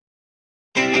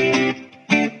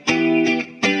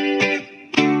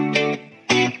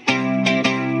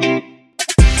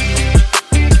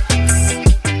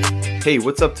Hey,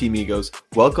 what's up, Teamigos?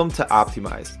 Welcome to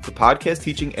Optimize, the podcast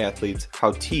teaching athletes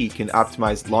how tea can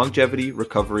optimize longevity,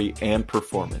 recovery, and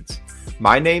performance.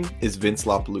 My name is Vince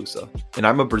LaPalooza, and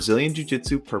I'm a Brazilian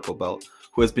Jiu-Jitsu purple belt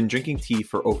who has been drinking tea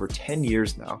for over 10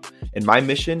 years now. And my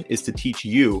mission is to teach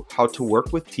you how to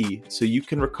work with tea so you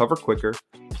can recover quicker,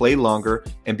 play longer,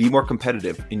 and be more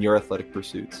competitive in your athletic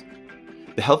pursuits.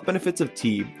 The health benefits of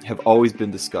tea have always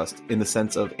been discussed in the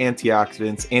sense of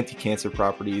antioxidants, anti-cancer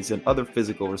properties, and other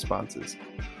physical responses.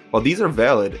 While these are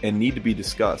valid and need to be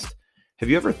discussed, have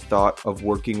you ever thought of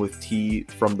working with tea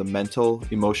from the mental,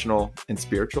 emotional, and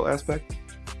spiritual aspect?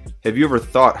 Have you ever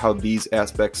thought how these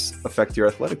aspects affect your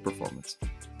athletic performance?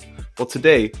 Well,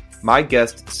 today, my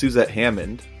guest, Suzette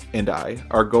Hammond, and I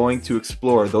are going to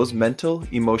explore those mental,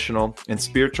 emotional, and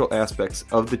spiritual aspects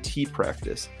of the tea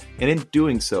practice, and in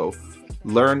doing so,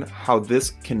 learn how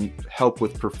this can help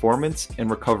with performance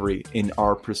and recovery in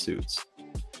our pursuits.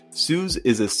 Suze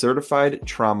is a certified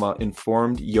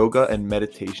trauma-informed yoga and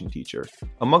meditation teacher,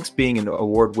 amongst being an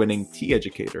award-winning tea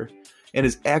educator, and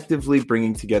is actively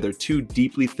bringing together two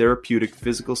deeply therapeutic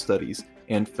physical studies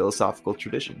and philosophical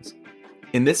traditions.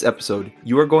 In this episode,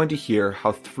 you are going to hear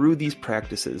how through these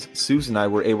practices, Suze and I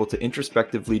were able to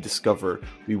introspectively discover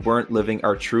we weren't living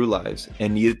our true lives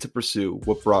and needed to pursue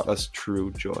what brought us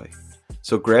true joy.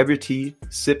 So grab your tea,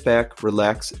 sit back,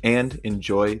 relax, and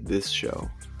enjoy this show.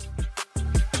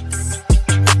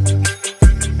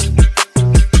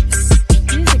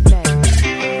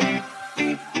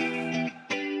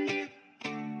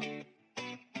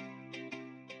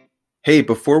 Hey,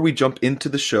 before we jump into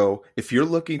the show, if you're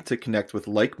looking to connect with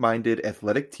like-minded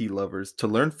athletic tea lovers to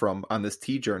learn from on this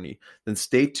tea journey, then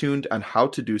stay tuned on how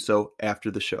to do so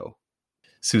after the show.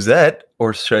 Suzette,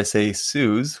 or should I say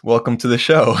Suze, welcome to the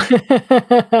show.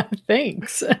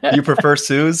 Thanks. You prefer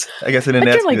Suze? I guess I didn't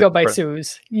ask you. I generally go by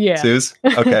Suze. Yeah. Suze?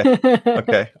 Okay.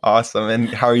 Okay. Awesome. And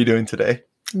how are you doing today?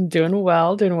 I'm doing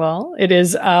well. It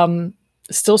is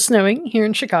still snowing here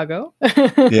in Chicago.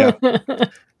 Yeah.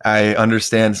 I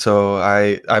understand. So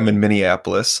I'm in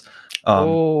Minneapolis.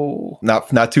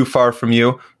 Not too far from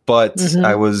you, but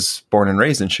I was born and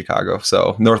raised in Chicago.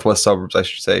 So northwest suburbs, I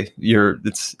should say. I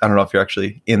don't know if you're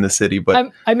actually in the city,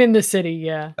 but I'm in the city.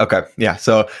 Yeah. Okay. Yeah.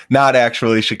 So not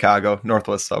actually Chicago,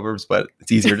 northwest suburbs, but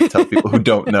it's easier to tell people who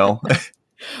don't know.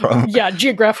 Yeah,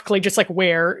 geographically, just like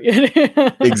where.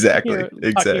 Exactly.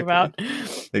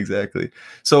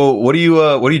 So what are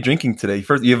you drinking today?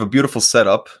 First, you have a beautiful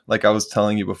setup, like I was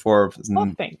telling you before.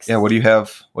 Oh, thanks. Yeah. What do you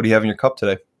have in your cup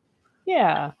today?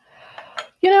 Yeah.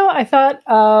 I thought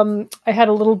I had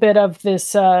a little bit of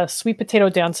this sweet potato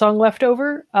dancong left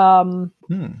over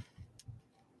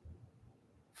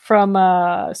from.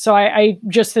 So I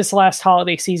just this last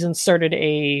holiday season started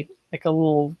a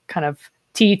little kind of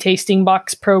tea tasting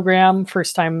box program.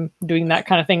 First time doing that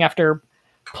kind of thing after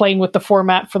playing with the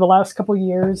format for the last couple of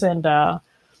years, and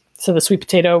so the sweet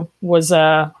potato was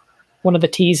one of the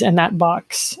teas in that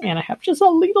box, and I have just a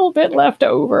little bit left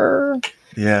over.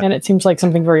 Yeah. And it seems like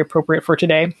something very appropriate for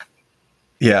today.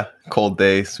 Yeah. Cold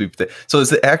day, sweet potato. So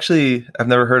is it actually, I've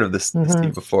never heard of this tea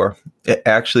before. It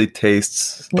actually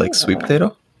tastes like sweet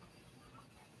potato?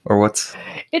 Or what's?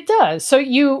 It does. So do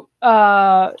you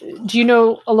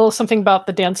know a little something about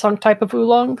the dancong type of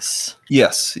oolongs?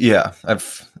 Yes. Yeah.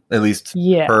 I've at least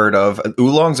heard of.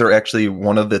 Oolongs are actually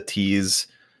one of the teas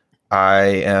I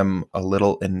am a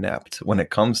little inept when it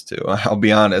comes to. I'll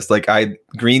be honest.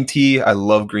 Green tea, I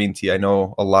love green tea. I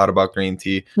know a lot about green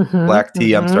tea. Black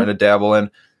tea, I'm starting to dabble in.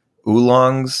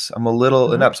 Oolongs, I'm a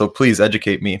little inept. So please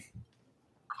educate me.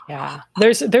 Yeah,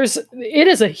 it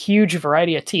is a huge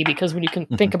variety of tea, because when you can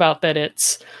think about that,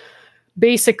 it's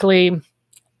basically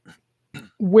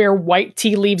where white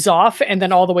tea leaves off and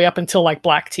then all the way up until like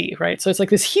black tea, right? So it's like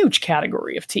this huge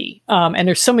category of tea. And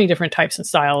there's so many different types and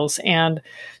styles. And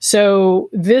so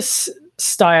this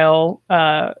style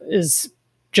is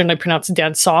generally pronounced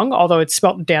dancong, although it's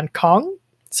spelled dancong.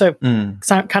 So it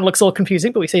kind of looks a little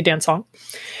confusing, but we say dancong.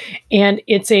 And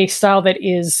it's a style that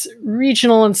is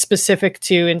regional and specific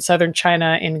to in southern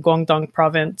China in Guangdong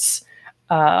province.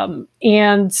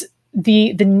 And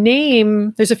the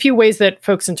name, there's a few ways that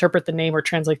folks interpret the name or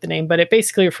translate the name, but it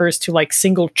basically refers to like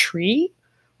single tree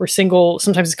or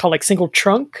sometimes it's called like single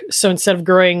trunk. So instead of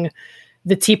growing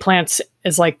the tea plants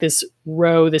as like this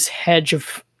row, this hedge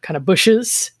of kind of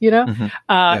bushes,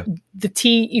 the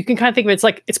tea, you can kind of think of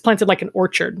it, it's planted like an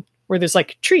orchard where there's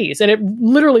like trees, and it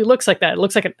literally looks like that. It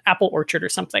looks like an apple orchard or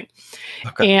something.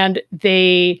 Okay. And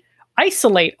they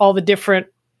isolate all the different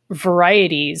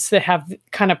varieties that have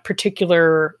kind of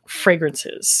particular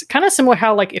fragrances. Kind of similar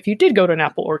how, like, if you did go to an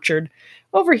apple orchard,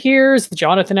 over here's the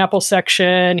Jonathan apple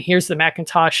section, here's the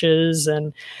McIntoshes,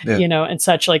 and and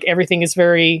such. Like, everything is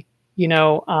very, in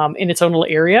its own little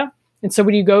area. And so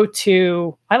when you go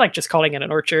to, I like just calling it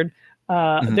an orchard,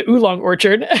 the Oolong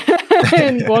orchard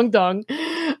in Guangdong,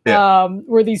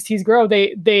 where these teas grow,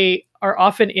 they are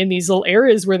often in these little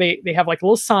areas where they have like a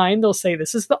little sign. They'll say,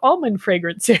 this is the almond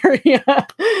fragrance area.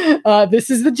 This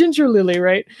is the ginger lily,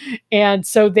 right? And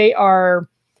so they're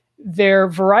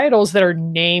varietals that are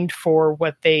named for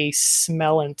what they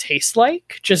smell and taste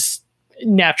like, just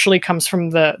naturally comes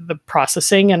from the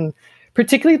processing. And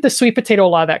particularly the sweet potato, a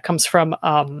lot of that comes from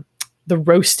the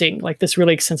roasting, like this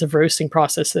really extensive roasting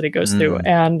process that it goes through.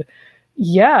 And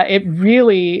yeah,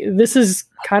 this is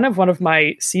kind of one of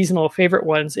my seasonal favorite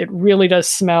ones. It really does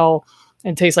smell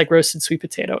and taste like roasted sweet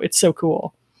potato. It's so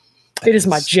cool. It is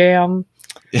my jam.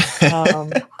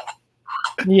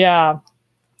 Yeah,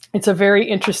 it's a very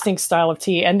interesting style of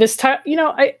tea. And this time,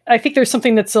 I think there's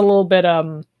something that's a little bit, I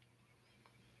don't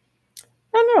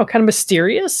know, kind of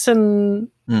mysterious and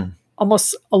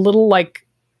almost a little like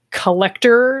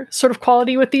collector sort of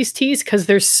quality with these teas, because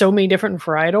there's so many different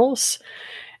varietals.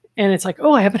 And it's like,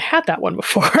 oh, I haven't had that one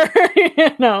before.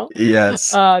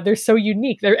 Yes. They're so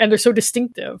unique. They're so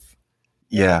distinctive.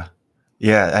 Yeah.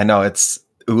 I know. It's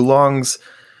oolongs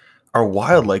are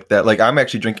wild like that. Like, I'm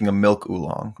actually drinking a milk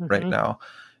oolong right now,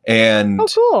 and oh,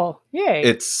 cool!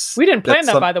 Yay! We didn't plan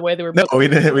that, by the way. No, we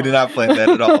didn't. We did not plan that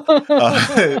at all.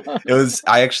 It was.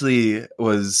 I actually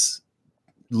was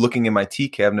looking in my tea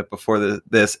cabinet before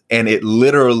this, and it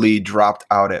literally dropped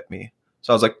out at me.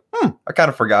 So I was like, I kind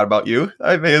of forgot about you.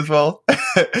 I may as well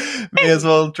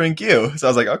drink you. So I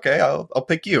was like, okay, I'll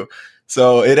pick you.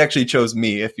 So it actually chose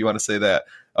me, if you want to say that,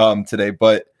 today.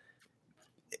 But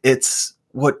it's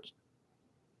what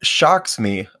shocks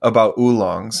me about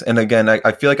oolongs. And again,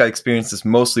 I feel like I experienced this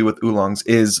mostly with oolongs,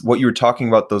 is what you were talking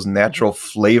about, those natural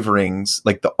flavorings,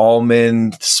 like the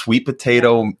almond, sweet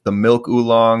potato, the milk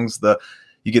oolongs,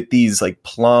 you get these like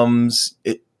plums.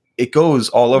 It goes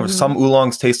all over. Some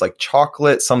oolongs taste like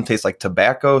chocolate. Some taste like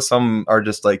tobacco. Some are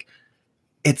just like,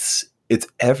 it's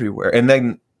everywhere. And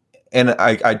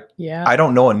I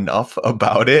don't know enough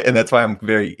about it. And that's why I'm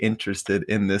very interested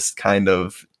in this kind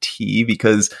of tea,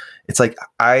 because it's like,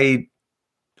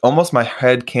 my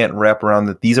head can't wrap around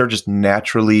that these are just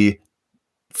naturally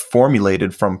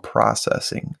formulated from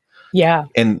processing. Yeah.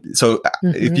 And so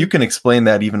if you can explain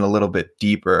that even a little bit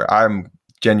deeper, I'm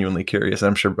genuinely curious.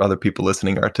 I'm sure other people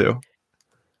listening are too.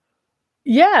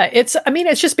 Yeah, it's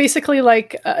just basically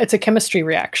like it's a chemistry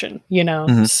reaction,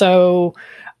 So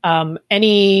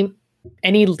any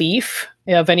leaf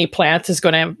of any plant is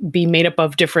going to be made up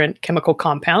of different chemical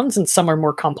compounds, and some are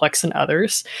more complex than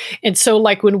others. And so,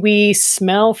 like, when we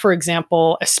smell, for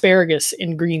example, asparagus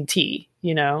in green tea,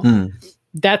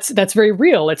 that's very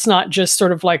real. It's not just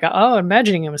sort of like,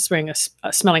 imagining I'm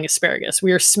smelling asparagus.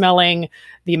 We are smelling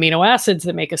the amino acids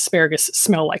that make asparagus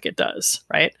smell like it does,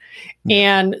 right?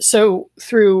 Yeah. And so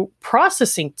through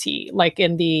processing tea, like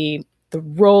in the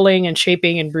rolling and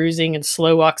shaping and bruising and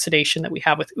slow oxidation that we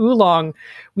have with oolong,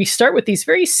 we start with these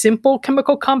very simple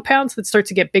chemical compounds that start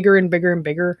to get bigger and bigger and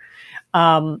bigger.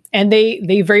 And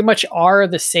they very much are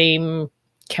the same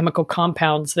chemical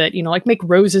compounds that, like make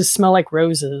roses smell like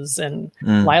roses, and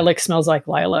lilac smells like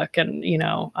lilac. And,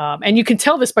 and you can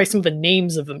tell this by some of the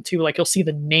names of them too. Like, you'll see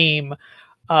the name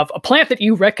of a plant that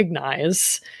you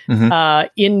recognize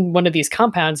in one of these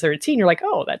compounds that are tea, and you're like,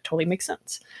 oh, that totally makes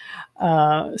sense.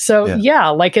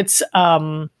 Like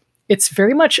it's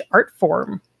very much art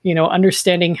form,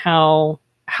 understanding how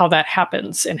that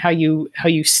happens and how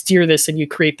you steer this and you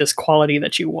create this quality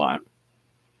that you want.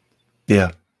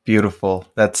 Yeah. Beautiful.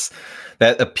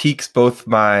 That piques both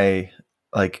my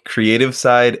like creative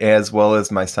side as well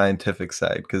as my scientific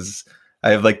side, because I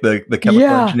have like the chemical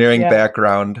engineering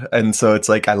background. And so it's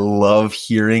like, I love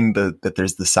hearing that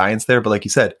there's the science there, but like you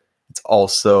said, it's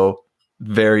also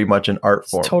very much an art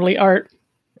form. It's totally art.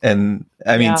 And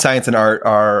I mean, science and art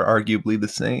are arguably the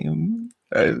same.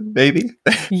 Maybe.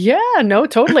 Yeah, no,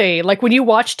 totally. Like when you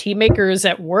watch tea makers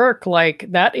at work, like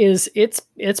that is, it's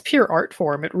pure art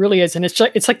form. It really is. And it's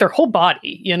like their whole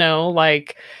body,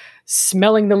 like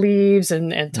smelling the leaves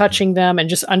and touching them and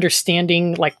just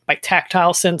understanding like by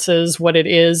tactile senses what it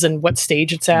is and what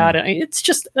stage it's at. And it's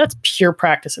just, that's pure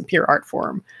practice and pure art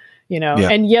form,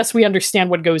 And yes, we understand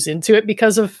what goes into it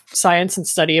because of science and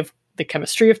study of the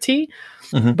chemistry of tea.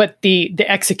 But the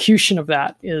execution of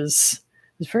that is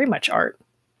very much art.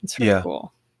 It's really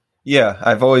cool. Yeah,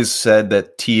 I've always said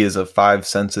that tea is a five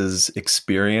senses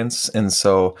experience. And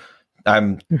so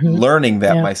I'm learning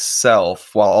that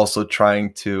myself while also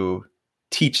trying to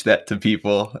teach that to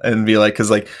people and be like,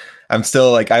 because like I'm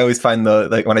still like, I always find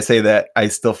when I say that, I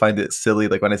still find it silly.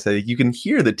 Like when I say you can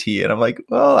hear the tea, and I'm like,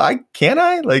 well, I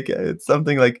like it's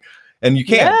something like, and you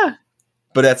can. Yeah.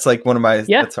 But that's like one of my.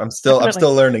 Yeah, I'm still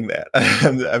learning that.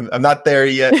 I'm not there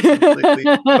yet completely,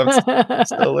 but I'm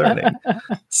still learning.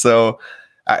 So,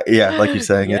 like you're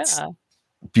saying, it's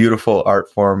beautiful art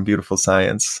form, beautiful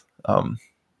science.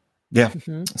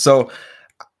 So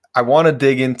I want to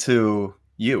dig into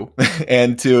you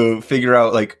and to figure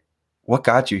out like what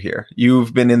got you here.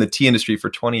 You've been in the tea industry for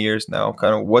 20 years now.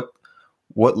 Kind of what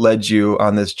led you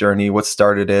on this journey? What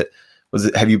started it?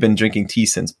 Have you been drinking tea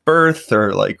since birth,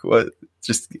 or like what?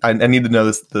 Just I need to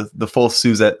know the full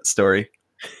Suzette story.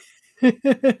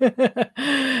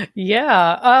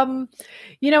 Yeah.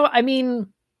 I mean,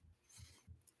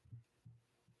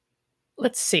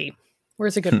 let's see.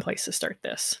 Where's a good place to start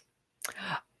this?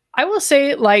 I will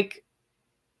say, like,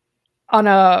 on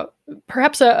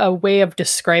perhaps a way of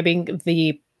describing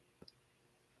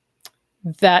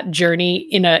that journey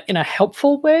in a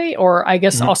helpful way, or I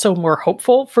guess also more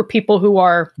hopeful for people who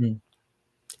are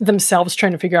themselves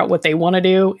trying to figure out what they want to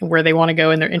do and where they want to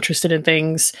go, and they're interested in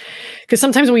things. Because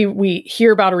sometimes we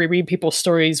hear about or we read people's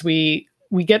stories, we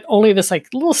get only this like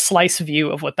little slice view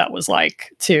of what that was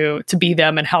like to be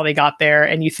them and how they got there,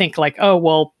 and you think like, oh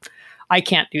well, I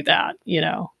can't do that, you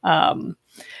know.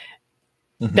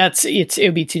 It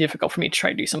would be too difficult for me to try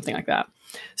to do something like that.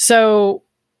 So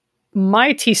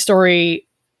my tea story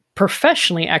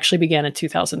professionally actually began in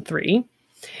 2003,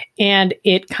 and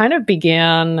it kind of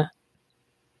began.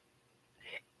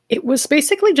 It was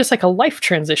basically just like a life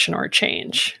transition or a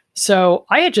change. So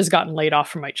I had just gotten laid off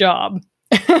from my job.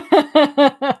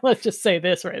 Let's just say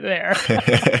this right there.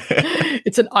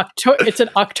 It's an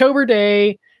October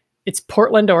day. It's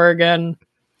Portland, Oregon.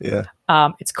 Yeah.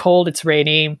 It's cold. It's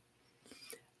rainy.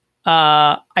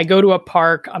 I go to a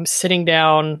park. I'm sitting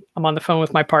down. I'm on the phone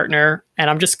with my partner, and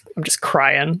I'm just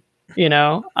crying. You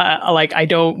know,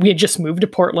 we had just moved to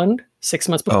Portland 6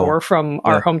 months before from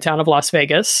our hometown of Las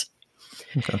Vegas.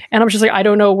 Okay. And I'm just like, I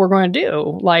don't know what we're going to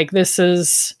do. Like, this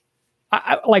is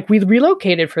we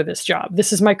relocated for this job.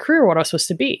 This is my career, what I was supposed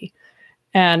to be.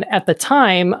 And at the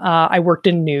time, I worked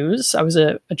in news. I was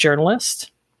a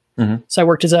journalist. So I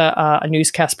worked as a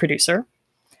newscast producer.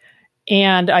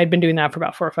 And I'd been doing that for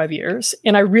about 4 or 5 years.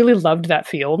 And I really loved that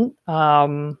field.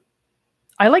 I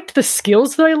liked the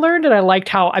skills that I learned. And I liked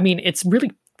how, it's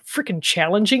really freaking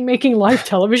challenging making live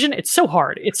television. It's so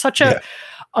hard. It's such a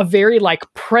very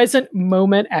like present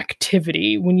moment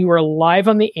activity when you are live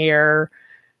on the air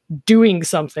doing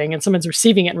something and someone's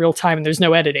receiving it in real time and there's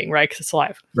no editing, right? Because it's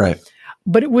live. Right.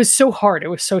 But it was so hard. It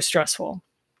was so stressful.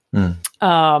 And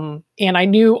I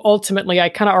knew ultimately I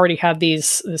kind of already had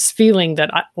this feeling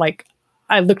that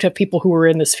I looked at people who were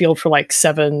in this field for like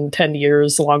 7-10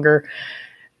 years longer.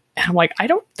 And I'm like, I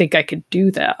don't think I could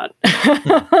do that.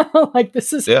 Like,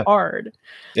 this is hard.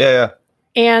 Yeah.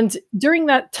 And during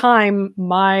that time,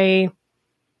 my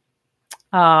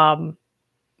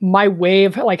way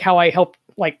of like how I helped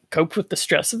like cope with the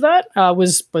stress of that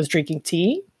was drinking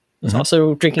tea. I was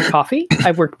also drinking coffee.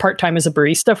 I worked part-time as a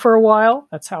barista for a while.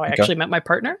 That's how I actually met my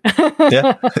partner.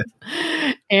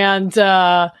 And,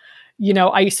 I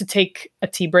used to take a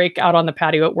tea break out on the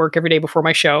patio at work every day before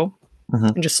my show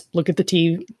and just look at the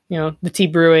tea, the tea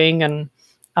brewing. And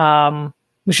it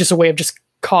was just a way of just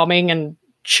calming and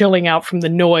chilling out from the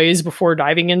noise before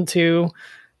diving into,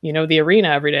 the arena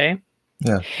every day.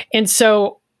 Yeah. And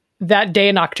so that day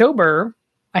in October,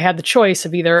 I had the choice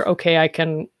of either, okay, I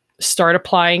can start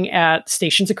applying at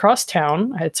stations across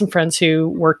town. I had some friends who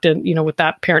worked in, with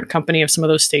that parent company of some of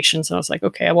those stations. And I was like,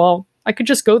 okay, well, I could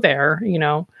just go there,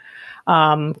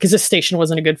 because this station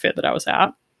wasn't a good fit that I was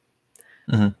at.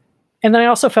 And then I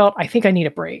also felt, I think I need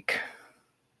a break.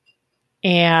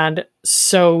 And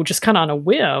so just kind of on a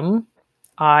whim,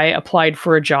 I applied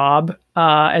for a job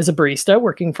as a barista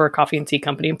working for a coffee and tea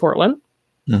company in Portland.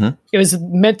 It was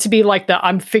meant to be like the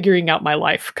I'm figuring out my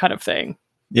life kind of thing.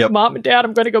 Yep. Mom and Dad,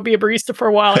 I'm going to go be a barista for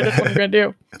a while. That's what I'm going to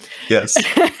do. Yes.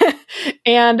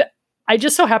 And I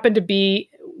just so happened to be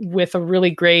with a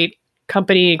really great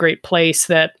company, a great place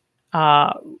that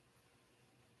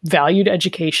valued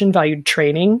education, valued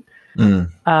training.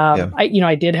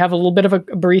 I did have a little bit of a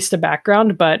barista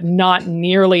background, but not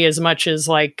nearly as much as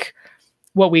like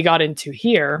what we got into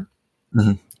here.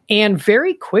 And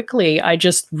very quickly, I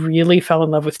just really fell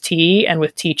in love with tea and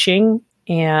with teaching,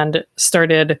 and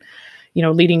started,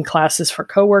 leading classes for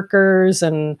coworkers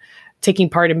and taking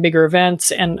part in bigger events.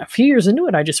 And a few years into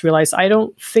it, I just realized I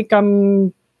don't think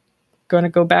I'm going to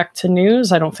go back to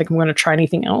news. I don't think I'm going to try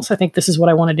anything else. I think this is what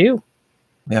I want to do.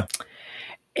 Yeah.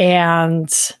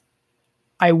 And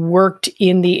I worked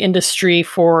in the industry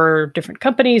for different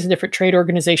companies and different trade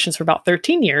organizations for about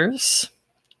 13 years.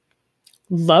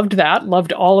 Loved that.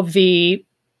 Loved all of the,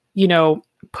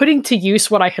 putting to use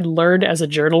what I had learned as a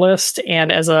journalist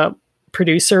and as a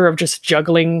producer of just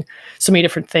juggling so many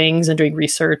different things and doing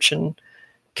research and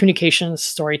communications,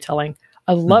 storytelling.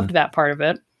 I loved that part of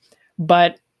it.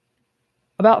 But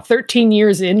about 13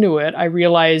 years into it, I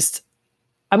realized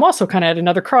I'm also kind of at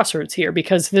another crossroads here,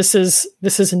 because this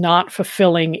is not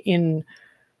fulfilling in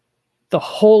the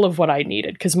whole of what I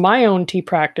needed. Because my own tea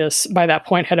practice by that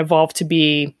point had evolved to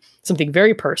be something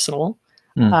very personal.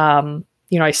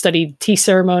 I studied tea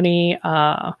ceremony.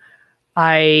 I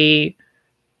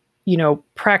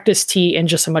practice tea in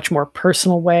just a much more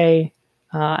personal way.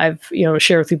 I've,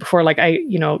 shared with you before, like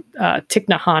Thich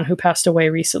Nhat Hanh, who passed away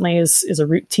recently, is a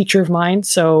root teacher of mine.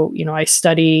 So, I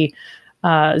study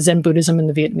Zen Buddhism in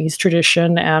the Vietnamese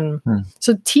tradition. And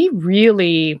so tea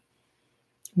really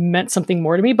meant something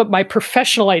more to me, but my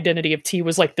professional identity of tea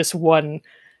was like this one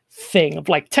thing of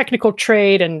like technical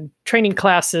trade and training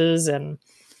classes. And,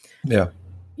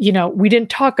 we didn't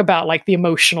talk about like the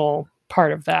emotional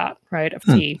part of that, right, of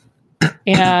tea.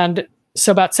 And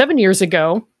so about 7 years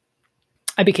ago,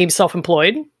 I became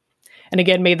self-employed, and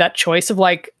again, made that choice of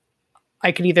like,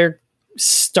 I could either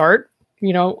start,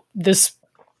 this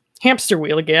hamster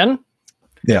wheel again,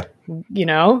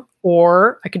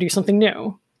 or I could do something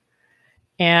new.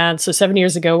 And so 7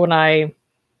 years ago, when I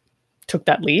took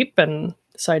that leap and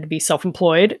decided to be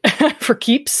self-employed for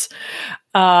keeps,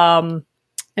 and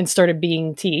started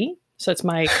Being Tea. So that's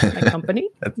my company.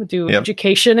 We do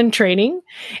education and training,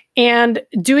 and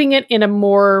doing it in a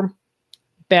more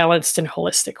balanced and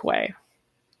holistic way,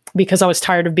 because I was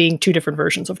tired of being two different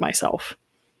versions of myself.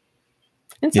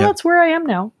 And so that's where I am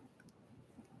now.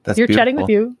 That's You're beautiful. chatting with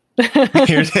you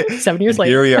 7 years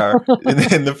later. Here we are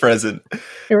in the present.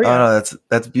 Here we are. No,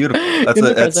 that's beautiful.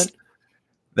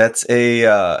 That's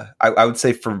I would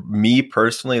say for me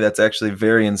personally, that's actually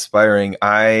very inspiring.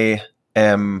 I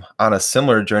am on a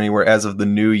similar journey where as of the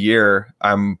new year,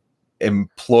 I'm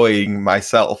employing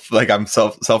myself. Like I'm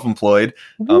self-employed.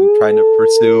 I'm trying to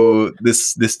pursue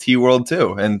this tea world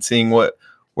too, and seeing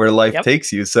where life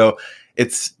takes you. So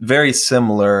it's very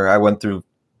similar. I went through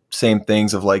same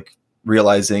things of like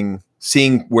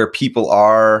seeing where people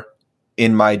are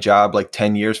in my job, like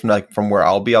 10 years from where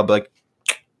I'll be like,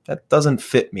 that doesn't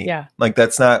fit me. Yeah. Like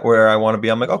that's not where I want to be.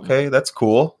 I'm like, okay, that's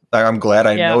cool. Like, I'm glad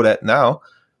I know that now.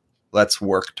 Let's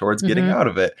work towards getting out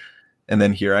of it. And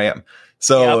then here I am.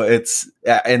 So it's,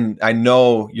 and I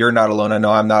know you're not alone. I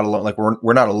know I'm not alone. Like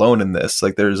we're not alone in this.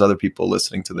 Like there's other people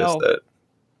listening to this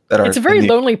that are. It's a very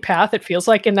lonely path. It feels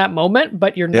like in that moment,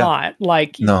 but you're not.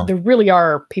 Like there really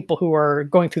are people who are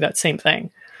going through that same thing.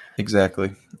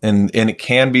 Exactly. And it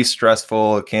can be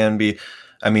stressful. It can be,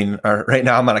 I mean, right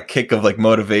now I'm on a kick of like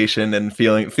motivation and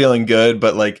feeling good,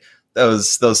 but like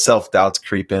those self-doubts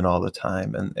creep in all the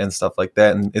time and stuff like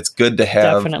that. And it's good to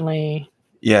have. Definitely.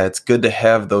 Yeah, it's good to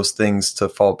have those things to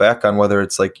fall back on, whether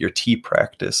it's like your tea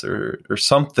practice or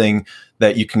something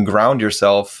that you can ground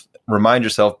yourself, remind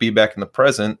yourself, be back in the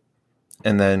present,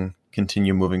 and then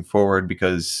continue moving forward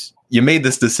because you made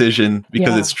this decision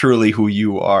because it's truly who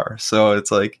you are. So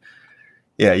it's like,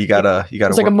 you gotta.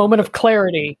 It's like a moment of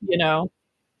clarity,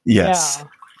 Yes. Yeah.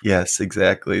 Yes,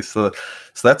 exactly. So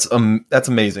that's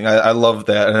amazing. I love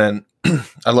that. And then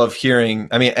I love hearing,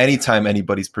 I mean, anytime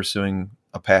anybody's pursuing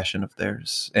a passion of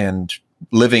theirs and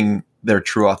living their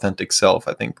true authentic self,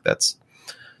 I think that's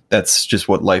just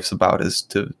what life's about, is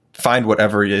to find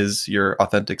whatever is your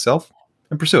authentic self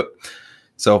and pursue it.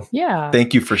 So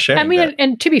thank you for sharing. I mean, that.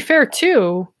 And to be fair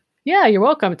too, you're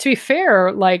welcome. To be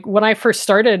fair, like when I first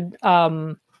started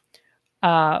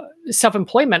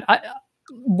self-employment,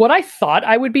 what I thought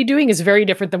I would be doing is very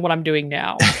different than what I'm doing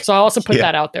now. So I also put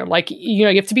that out there. Like, you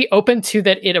have to be open to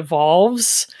that it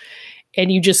evolves,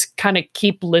 and you just kind of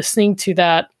keep listening to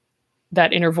that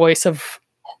inner voice of,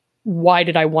 why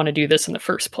did I want to do this in the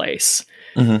first place?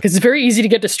 Because it's very easy to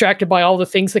get distracted by all the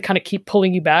things that kind of keep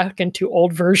pulling you back into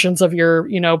old versions of your,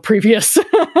 previous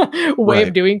way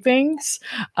of doing things.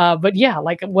 But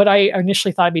like what I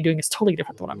initially thought I'd be doing is totally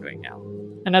different than what I'm doing now.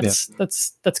 And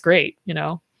that's great,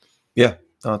 Yeah.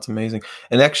 Oh, it's amazing.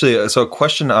 And actually, so a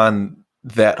question on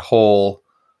that whole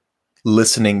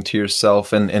listening to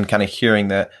yourself and kind of hearing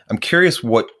that. I'm curious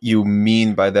what you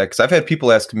mean by that. Because I've had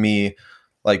people ask me,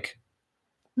 like,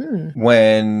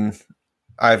 when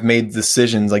I've made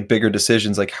decisions, like bigger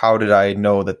decisions, like how did I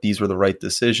know that these were the right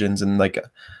decisions? And like,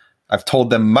 I've told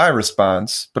them my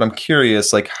response, but I'm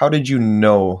curious, like, how did you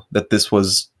know that this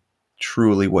was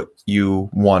truly what you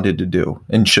wanted to do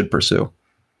and should pursue?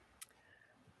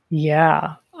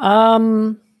 Yeah.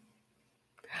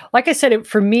 Like I said,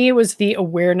 for me, it was the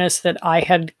awareness that I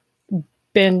had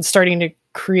been starting to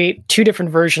create two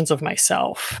different versions of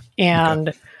myself,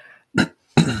 and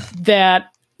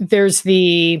that there was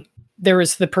the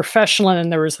professional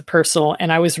and there was the personal.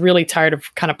 And I was really tired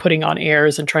of kind of putting on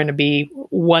airs and trying to be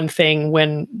one thing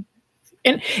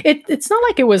and it's not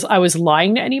like I was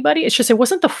lying to anybody. It's just, it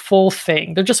wasn't the full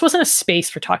thing. There just wasn't a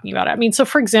space for talking about it. I mean, so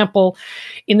for example,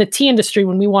 in the tea industry,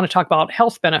 when we want to talk about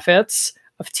health benefits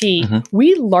of tea,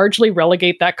 we largely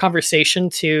relegate that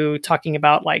conversation to talking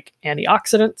about like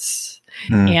antioxidants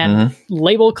and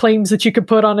label claims that you could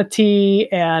put on a tea,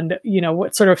 and, you know,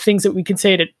 what sort of things that we can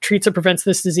say it treats or prevents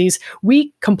this disease.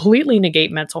 We completely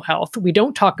negate mental health. We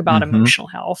don't talk about emotional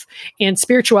health, and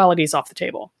spirituality is off the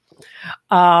table.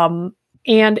 And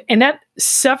that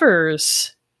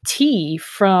severs tea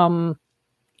from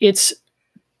its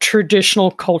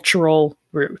traditional cultural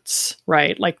roots,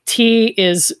 right? Like tea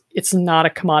it's not a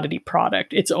commodity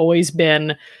product. It's always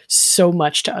been so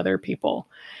much to other people.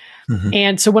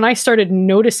 And so when I started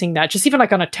noticing that, just even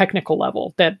like on a technical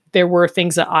level, that there were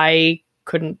things that I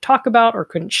couldn't talk about or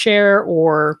couldn't share,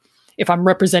 or if I'm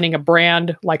representing a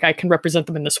brand, like I can represent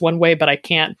them in this one way, but I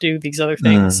can't do these other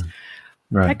things.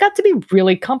 That got to be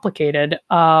really complicated.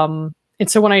 And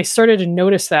so when I started to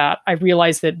notice that, I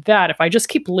realized that if I just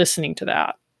keep listening to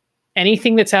that,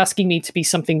 anything that's asking me to be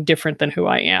something different than who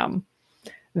I am,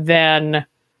 then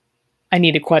I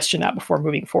need to question that before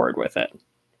moving forward with it,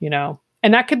 you know?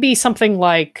 And that could be something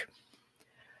like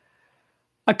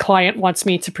a client wants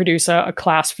me to produce a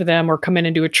class for them or come in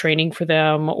and do a training for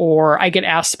them, or I get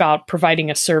asked about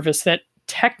providing a service that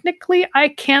technically I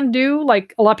can do.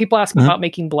 Like a lot of people ask me about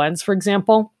making blends, for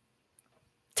example.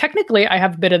 Technically, I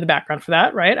have a bit of the background for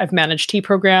that, right? I've managed tea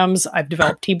programs. I've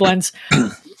developed tea blends.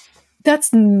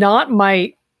 That's not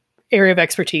my area of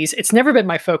expertise. It's never been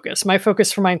my focus. My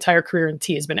focus for my entire career in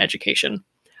tea has been education.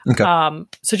 Okay.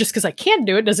 So just because I can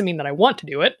do it doesn't mean that I want to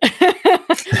do it.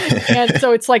 And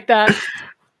so it's like that,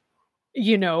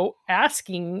 you know,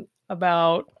 asking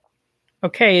about,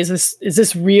 okay, is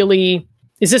this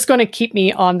going to keep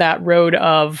me on that road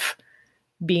of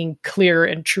being clearer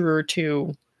and truer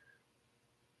to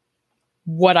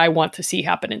what I want to see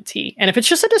happen in tea? And if it's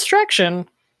just a distraction,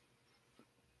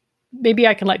 maybe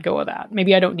I can let go of that.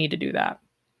 Maybe I don't need to do that.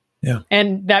 Yeah.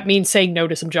 And that means saying no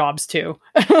to some jobs too.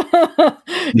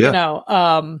 You know,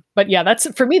 but yeah,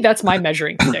 for me, that's my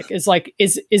measuring stick, is like,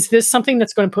 is this something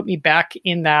that's going to put me back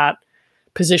in that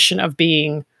position of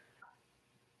being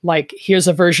like, here's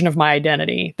a version of my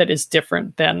identity that is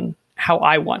different than how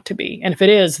I want to be. And if it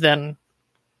is, then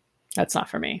that's not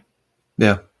for me.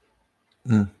 Yeah.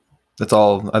 That's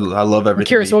all. I love everything. I'm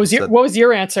curious. What was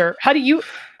your answer? How do you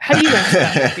answer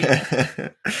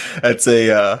that? That's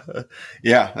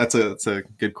a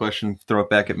good question. Throw it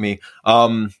back at me.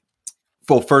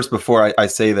 Well, first, before I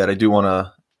say that, I do want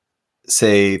to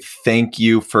say thank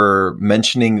you for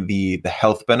mentioning the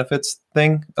health benefits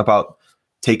thing about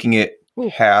taking it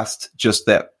past just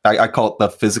that. I call it the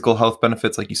physical health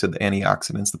benefits, like you said, the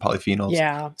antioxidants, the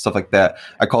polyphenols, stuff like that.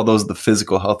 I call those the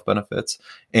physical health benefits.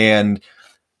 And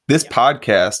this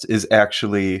podcast is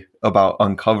actually about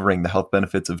uncovering the health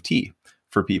benefits of tea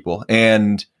for people.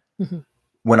 And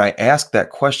when I ask that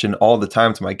question all the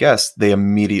time to my guests, they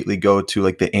immediately go to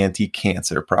like the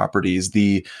anti-cancer properties,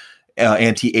 the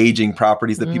anti-aging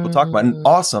properties that people talk about. And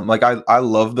awesome. Like I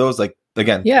love those. Like,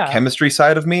 again, the chemistry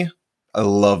side of me, I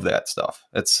love that stuff.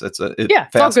 It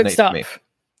fascinates me.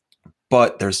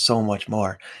 But there's so much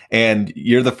more. And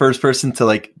you're the first person to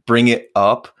like bring it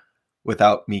up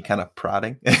without me kind of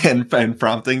prodding and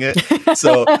prompting it.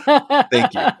 So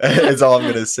thank you. That's all I'm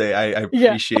going to say. I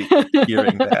appreciate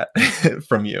hearing that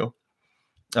from you.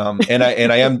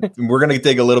 And we're going to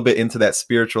dig a little bit into that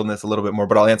spiritualness a little bit more,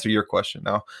 but I'll answer your question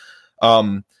now.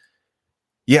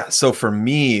 So for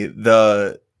me,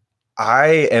 I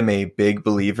am a big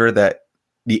believer that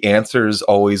the answer is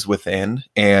always within,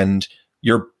 and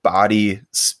your body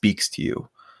speaks to you.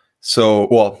 So,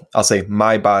 well, I'll say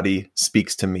my body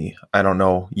speaks to me. I don't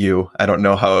know you. I don't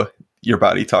know how your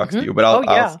body talks to you, but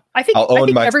I think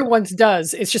everyone's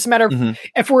does. It's just a matter of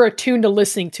if we're attuned to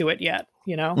listening to it yet,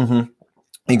 you know?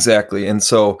 Exactly. And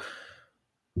so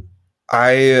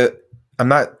I'm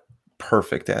not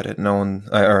perfect at it.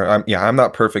 I'm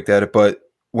not perfect at it, but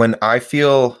when I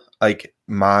feel like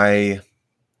my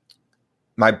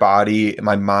body,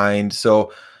 my mind,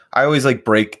 so I always like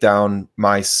break down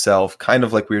myself, kind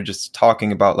of like we were just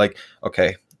talking about, like,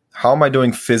 okay, how am I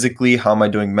doing physically? How am I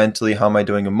doing mentally? How am I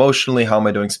doing emotionally? How am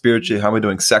I doing spiritually? How am I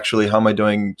doing sexually? How am I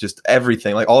doing just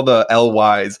everything? Like all the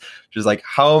LYs, just like,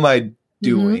 how am I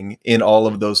doing in all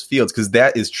of those fields? Because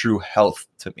that is true health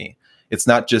to me. It's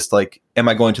not just like, am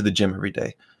I going to the gym every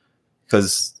day?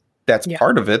 Because that's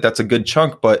part of it. That's a good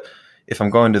chunk. But if I'm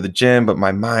going to the gym, but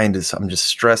my mind is, I'm just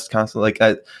stressed constantly,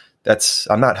 like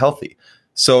I'm not healthy.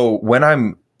 So when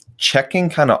I'm checking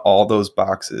kind of all those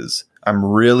boxes, I'm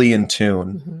really in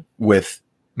tune with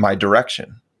my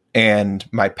direction and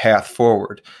my path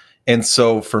forward. And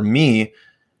so for me,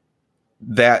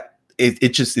 that it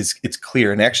just is, it's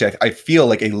clear. And actually I feel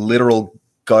like a literal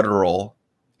guttural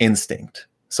instinct.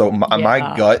 So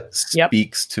my gut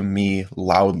speaks to me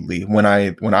loudly when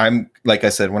I'm, like I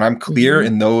said, when I'm clear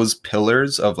in those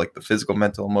pillars of like the physical,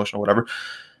 mental, emotional, whatever,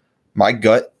 my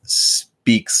gut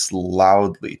speaks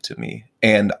loudly to me,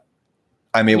 and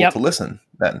I'm able to listen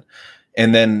then.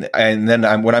 And then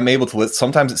when I'm able to listen,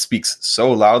 sometimes it speaks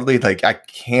so loudly, like I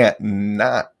can't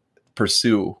not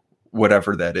pursue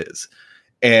whatever that is.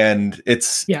 And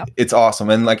it's awesome.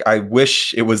 And like, I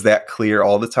wish it was that clear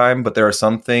all the time, but there are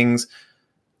some things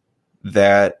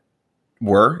that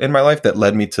were in my life that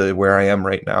led me to where I am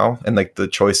right now. And like the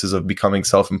choices of becoming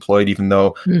self-employed, even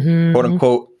though quote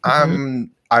unquote,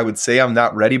 I would say I'm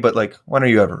not ready, but like, when are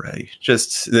you ever ready?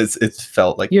 Just, it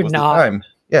felt like you're not. The time.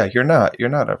 Yeah, you're not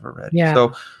ever ready. Yeah.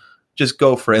 So just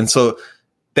go for it. And so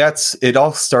it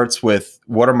all starts with,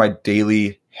 what are my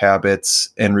daily habits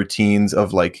and routines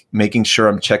of like making sure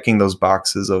I'm checking those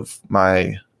boxes of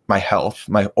my health,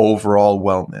 my overall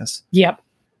wellness. Yep.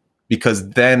 Because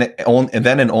then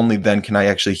and only then can I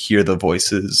actually hear the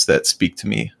voices that speak to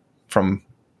me from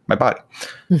my body.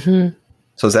 So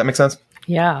does that make sense?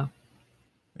 Yeah.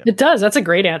 It does. That's a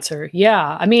great answer.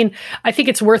 Yeah. I mean, I think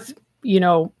it's worth,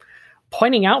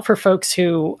 pointing out for folks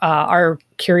who are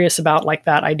curious about like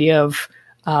that idea of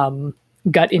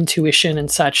gut intuition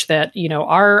and such, that,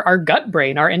 our gut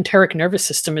brain, our enteric nervous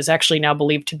system, is actually now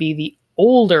believed to be the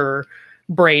older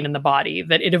brain in the body,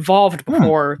 that it evolved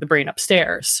before the brain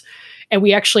upstairs. And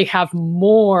we actually have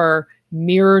more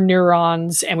mirror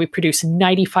neurons, and we produce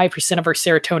 95% of our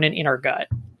serotonin in our gut,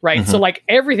 right? So like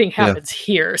everything happens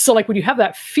here. So like when you have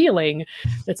that feeling,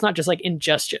 it's not just like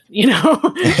ingestion,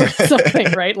 or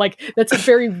something, right? Like that's a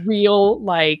very real,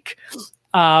 like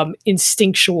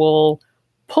instinctual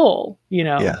pull,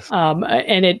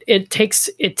 and it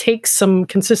takes some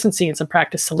consistency and some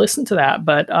practice to listen to that,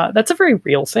 but that's a very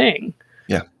real thing.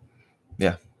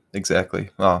 Yeah,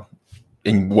 exactly.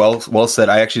 And well said.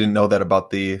 I actually didn't know that about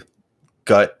the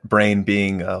gut brain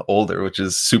being older, which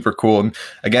is super cool. And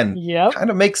again,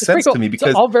 kind of makes sense to me, because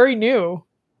it's all very new.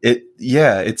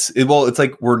 It's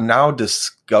like we're now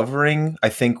discovering, I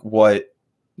think, what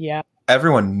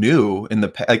everyone knew in the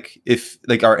past. Like if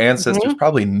like our ancestors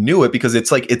probably knew it, because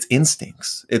it's like, it's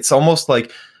instincts. It's almost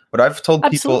like what I've told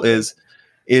people is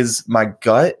my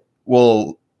gut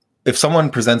will, if someone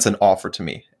presents an offer to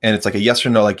me and it's like a yes or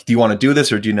no, like, do you want to do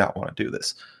this or do you not want to do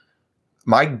this?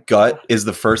 My gut is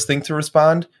the first thing to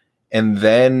respond. And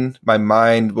then my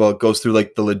mind, it goes through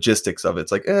like the logistics of it.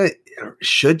 It's like,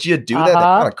 should you do that? That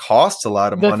kind of costs a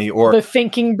lot of money. Or the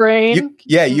thinking brain.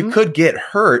 You could get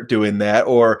hurt doing that.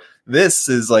 Or this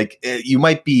is like, you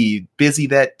might be busy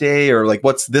that day, or like,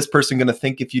 what's this person going to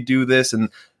think if you do this? And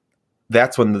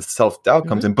that's when the self-doubt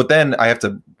comes in. But then I have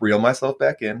to reel myself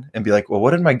back in and be like, well,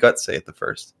 what did my gut say at the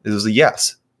first? It was a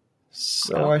yes.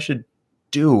 So I should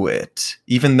do it.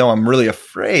 Even though I'm really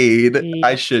afraid,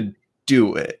 I should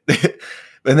do it.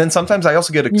 And then sometimes I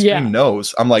also get extreme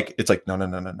no's. I'm like, it's like,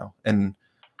 no. And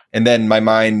then my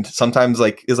mind sometimes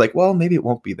like is like, well, maybe it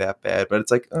won't be that bad. But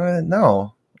it's like,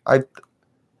 no.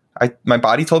 My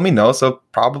body told me no, so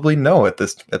probably no at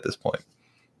this point.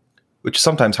 Which is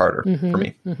sometimes harder for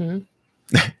me.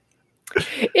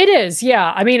 It is,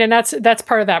 yeah. I mean, and that's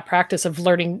part of that practice of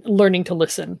learning to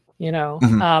listen,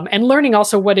 and learning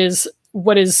also what is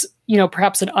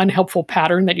perhaps an unhelpful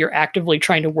pattern that you're actively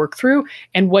trying to work through,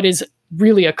 and what is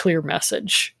really a clear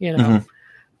message, Yeah,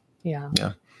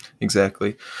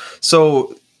 exactly.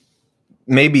 So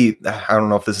maybe, I don't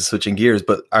know if this is switching gears,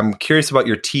 but I'm curious about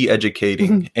your tea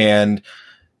educating and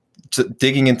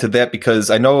digging into that, because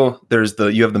I know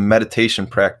you have the meditation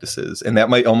practices, and that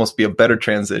might almost be a better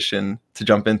transition to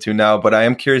jump into now. But I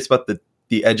am curious about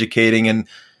the educating and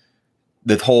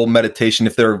the whole meditation,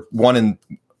 if they're one in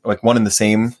the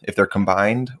same, if they're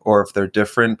combined or if they're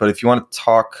different. But if you want to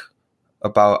talk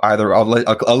about either, I'll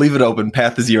leave it open.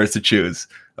 Path is yours to choose.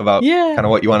 about kind of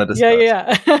what you want to discuss.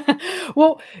 Yeah.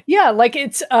 Well, yeah, like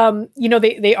it's,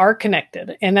 they are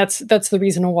connected, and that's the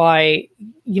reason why,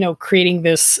 creating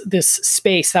this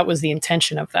space, that was the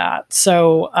intention of that.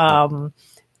 So, I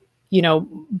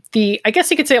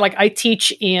guess you could say, like, I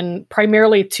teach in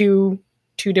primarily two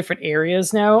different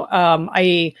areas now.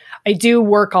 I do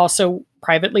work also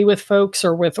privately with folks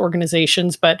or with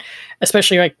organizations, but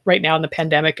especially like right now in the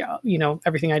pandemic,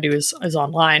 everything I do is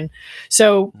online.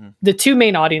 So the two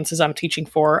main audiences I'm teaching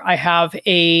for, I have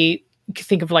you can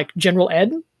think of like general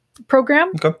ed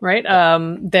program, right?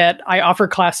 That I offer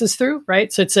classes through,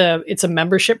 right? So it's a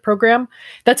membership program.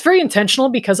 That's very intentional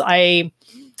because I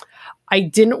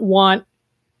didn't want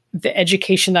the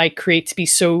education that I create to be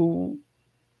so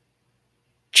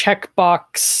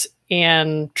checkbox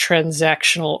and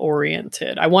transactional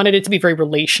oriented. I wanted it to be very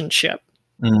relationship.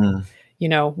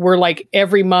 We're like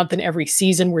every month and every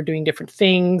season we're doing different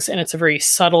things, and it's a very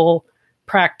subtle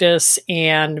practice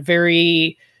and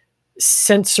very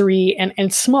sensory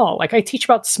and small. Like I teach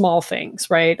about small things,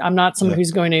 right? I'm not someone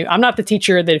who's I'm not the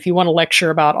teacher that if you want to lecture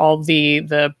about all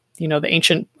the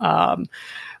ancient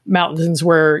mountains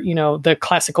where the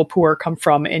classical poor come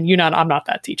from, and I'm not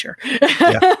that teacher.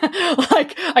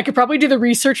 Like I could probably do the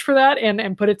research for that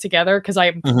and put it together because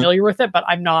I'm familiar with it, but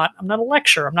I'm not a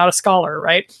lecturer, I'm not a scholar,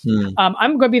 right?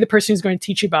 I'm going to be the person who's going to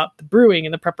teach you about the brewing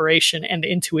and the preparation and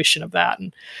the intuition of that.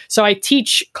 And so I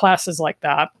teach classes like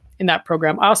that in that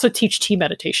program. I also teach tea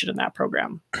meditation in that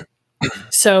program.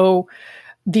 So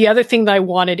the other thing that I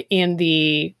wanted in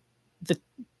the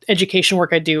education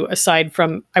work I do, aside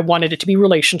from I wanted it to be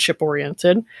relationship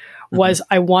oriented, was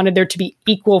I wanted there to be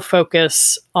equal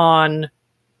focus on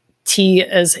tea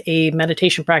as a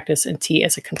meditation practice and tea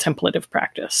as a contemplative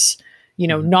practice.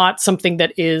 Not something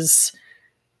that is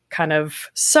kind of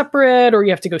separate or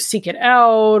you have to go seek it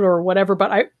out or whatever,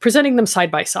 but presenting them side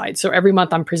by side. So every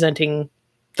month I'm presenting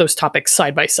those topics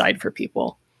side by side for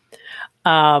people.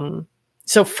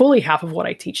 So fully half of what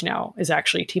I teach now is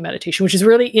actually tea meditation, which is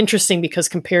really interesting because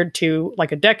compared to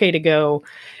like a decade ago,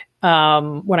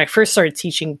 when I first started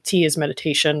teaching tea as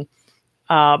meditation,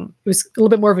 it was a little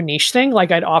bit more of a niche thing.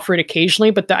 Like I'd offer it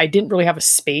occasionally, but I didn't really have a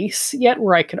space yet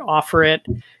where I could offer it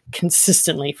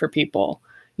consistently for people,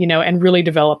 and really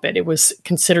develop it. It was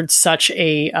considered such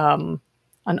an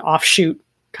offshoot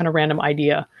kind of random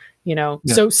idea,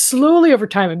 So slowly over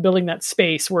time I'm building that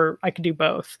space where I could do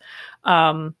both.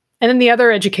 And then the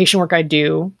other education work I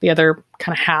do, the other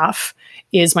kind of half,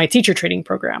 is my teacher training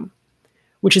program,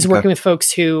 which is working with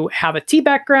folks who have a tea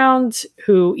background,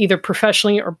 who either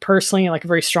professionally or personally, like a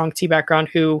very strong tea background,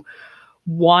 who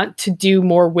want to do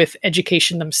more with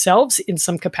education themselves in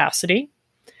some capacity,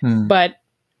 but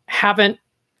haven't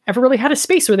ever really had a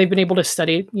space where they've been able to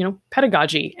study,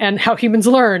 pedagogy and how humans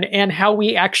learn and how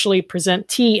we actually present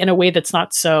tea in a way that's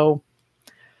not so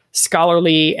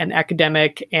scholarly and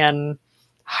academic and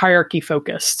hierarchy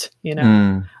focused,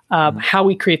 how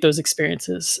we create those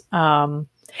experiences. And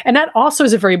that also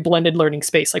is a very blended learning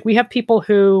space. Like we have people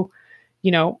who,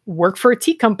 work for a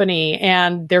tea company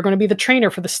and they're going to be the trainer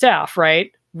for the staff,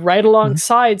 right? Right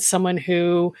alongside someone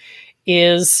who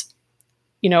is,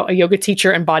 a yoga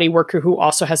teacher and body worker who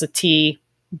also has a tea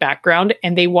background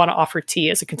and they want to offer tea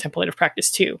as a contemplative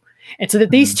practice too. And so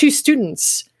that these two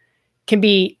students can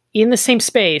be in the same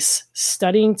space,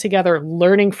 studying together,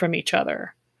 learning from each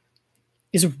other,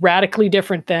 is radically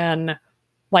different than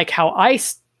like how I,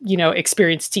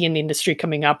 experienced tea in the industry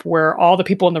coming up, where all the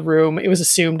people in the room, it was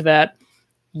assumed that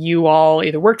you all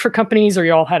either worked for companies or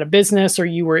you all had a business or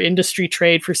you were industry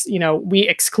trade for, we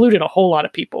excluded a whole lot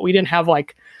of people. We didn't have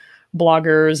like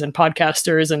bloggers and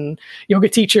podcasters and yoga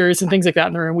teachers and things like that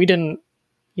in the room. We didn't,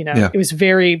 it was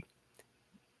very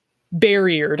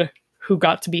barriered who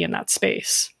got to be in that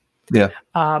space. Yeah.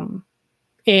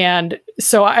 And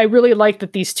so I really like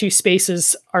that these two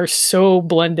spaces are so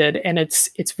blended, and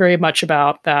it's very much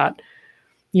about that,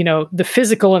 the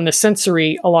physical and the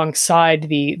sensory alongside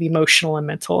the emotional and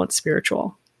mental and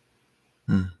spiritual.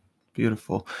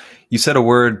 Beautiful. You said a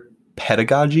word,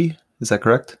 pedagogy. Is that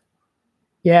correct?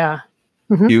 Yeah.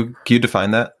 Can you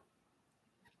define that?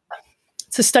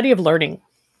 It's a study of learning.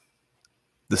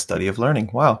 The study of learning.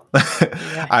 Wow.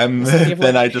 Yeah, I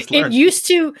just learned.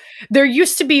 There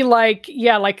used to be like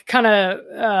kind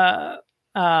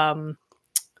of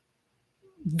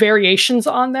variations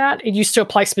on that. It used to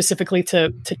apply specifically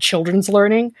to children's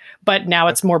learning, but now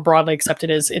it's more broadly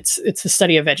accepted as it's the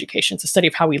study of education. It's a study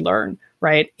of how we learn,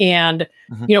 right? And,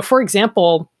 for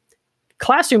example,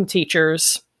 classroom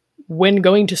teachers, when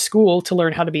going to school to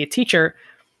learn how to be a teacher,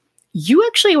 you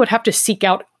actually would have to seek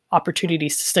out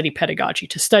opportunities to study pedagogy,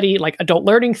 to study like adult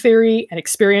learning theory and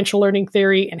experiential learning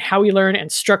theory and how we learn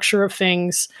and structure of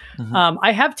things.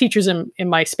 I have teachers in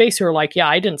my space who are like, yeah,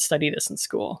 I didn't study this in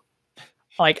school.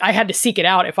 Like I had to seek it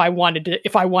out if I wanted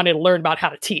to learn about how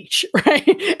to teach.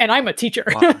 Right. And I'm a teacher,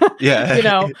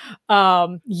 Yeah.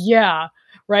 Yeah.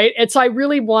 Right. And so I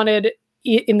really wanted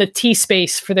in the T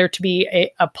space for there to be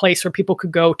a place where people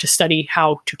could go to study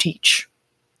how to teach.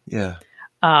 Yeah.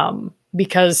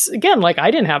 Because again, like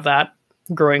I didn't have that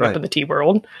growing up in the T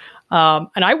world.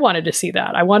 And I wanted to see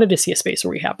that. I wanted to see a space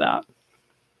where we have that.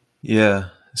 Yeah.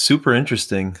 Super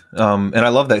interesting. And I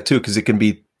love that too, because it can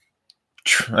be,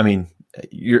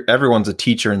 everyone's a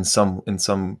teacher in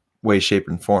some way, shape,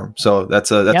 and form. So that's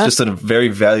just a very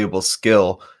valuable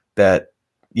skill that,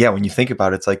 when you think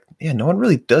about it, it's like, no one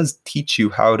really does teach you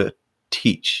how to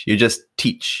teach. You just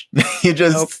teach. You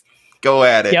just go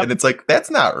at it. Yep. And it's like, that's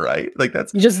not right. Like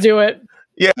you just do it.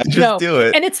 Yeah, do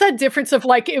it. And it's that difference of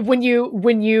like when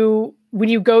you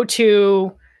go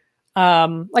to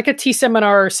like a T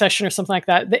seminar or session or something like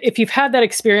that, if you've had that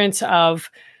experience of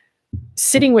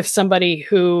sitting with somebody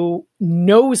who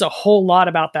knows a whole lot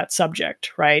about that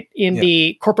subject, right? In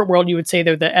the corporate world, you would say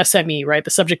they're the SME, right? The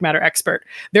subject matter expert.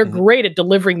 They're great at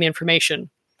delivering the information,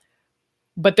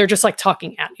 but they're just like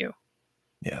talking at you.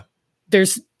 Yeah.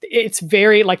 It's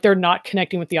very like they're not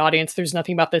connecting with the audience. There's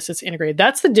nothing about this that's integrated.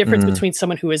 That's the difference between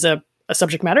someone who is a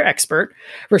subject matter expert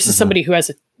versus somebody who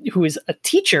is a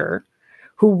teacher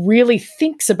who really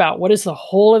thinks about what is the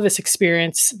whole of this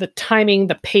experience, the timing,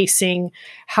 the pacing,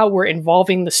 how we're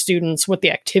involving the students, what the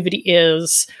activity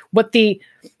is,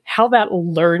 how that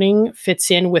learning fits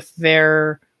in with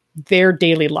their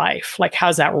daily life. Like,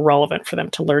 how's that relevant for them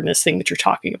to learn this thing that you're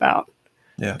talking about?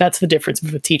 Yeah. That's the difference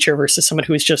of a teacher versus someone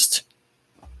who is just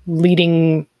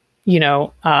leading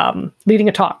a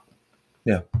talk.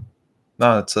 Yeah.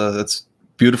 No, that's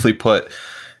beautifully put.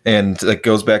 And it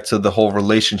goes back to the whole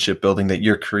relationship building that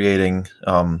you're creating.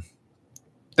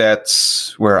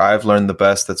 That's where I've learned the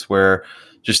best. That's where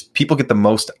just people get the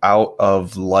most out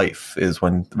of life, is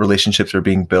when relationships are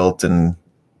being built and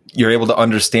you're able to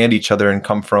understand each other and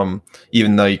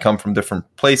even though you come from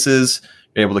different places,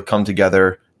 you're able to come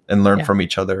together and learn from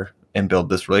each other and build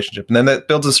this relationship. And then that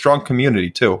builds a strong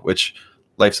community too, which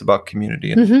life's about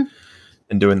community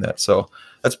and doing that. So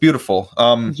that's beautiful.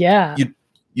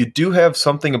 You do have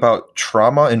something about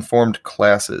trauma-informed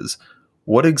classes.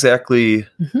 What exactly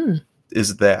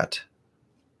is that?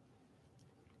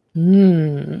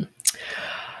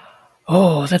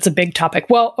 Oh, that's a big topic.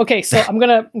 Well, okay, so I'm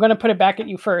gonna put it back at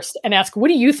you first and ask, what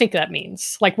do you think that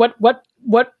means? Like, what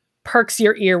perks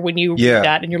your ear when you read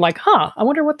that and you're like, I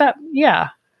wonder what that? Yeah,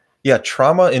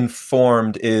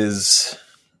 trauma-informed is.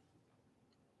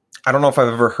 I don't know if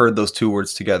I've ever heard those two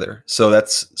words together. So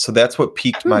that's what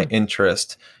piqued my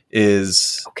interest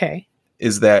is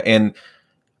that. And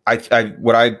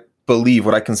what I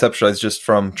conceptualize just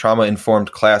from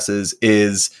trauma-informed classes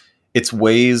is it's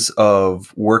ways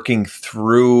of working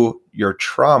through your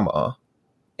trauma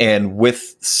and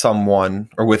with someone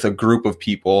or with a group of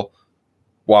people,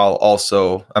 while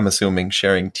also, I'm assuming,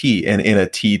 sharing tea and in a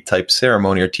tea type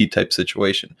ceremony or tea type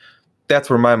situation.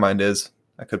 That's where my mind is.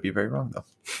 I could be very wrong though.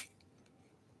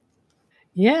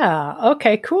 Yeah.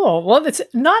 Okay, cool. Well, it's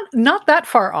not that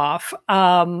far off.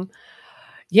 So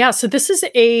this is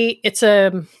it's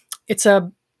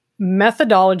a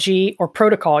methodology or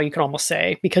protocol, you could almost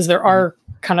say, because there are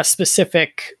kind of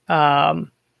specific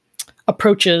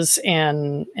approaches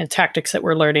and tactics that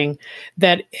we're learning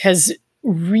that has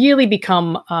really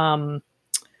become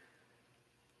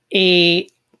a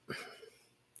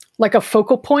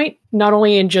focal point, not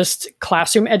only in just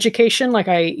classroom education, like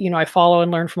I follow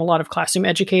and learn from a lot of classroom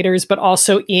educators, but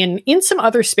also in some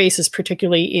other spaces,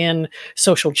 particularly in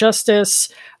social justice,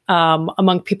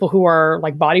 among people who are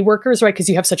like body workers, right? Because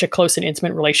you have such a close and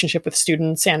intimate relationship with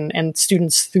students and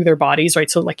students through their bodies,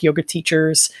 right? So like yoga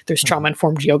teachers, there's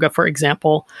trauma-informed yoga, for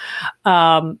example.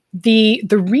 The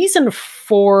reason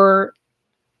for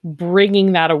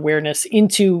bringing that awareness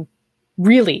into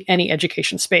really any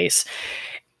education space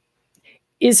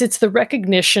is it's the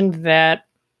recognition that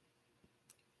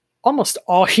almost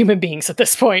all human beings at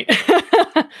this point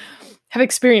have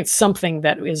experienced something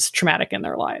that is traumatic in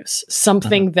their lives,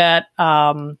 something that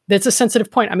that's a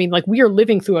sensitive point. I mean, like, we are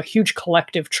living through a huge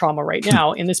collective trauma right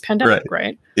now in this pandemic,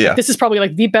 right? Yeah. Like, this is probably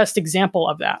like the best example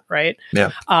of that, right?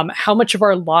 Yeah. How much of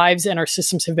our lives and our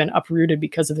systems have been uprooted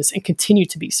because of this and continue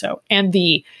to be so. And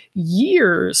the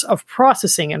years of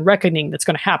processing and reckoning that's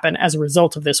going to happen as a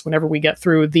result of this whenever we get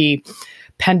through the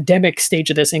pandemic stage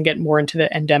of this and get more into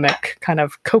the endemic kind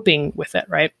of coping with it,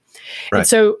 right? And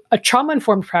so a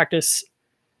trauma-informed practice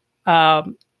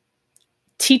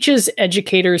teaches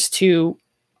educators to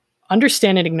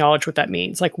understand and acknowledge what that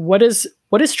means. Like, what does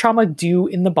trauma do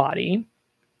in the body?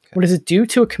 What does it do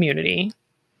to a community?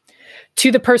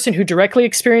 To the person who directly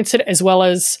experienced it, as well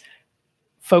as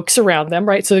folks around them,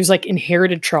 right? So there's like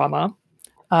inherited trauma.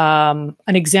 An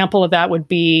example of that would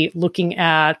be looking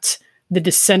at the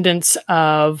descendants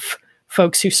of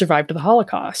folks who survived the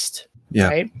Holocaust,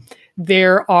 right?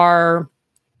 There are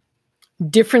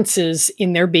differences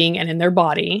in their being and in their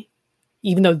body,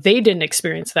 even though they didn't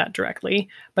experience that directly,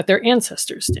 but their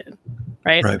ancestors did,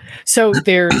 right? So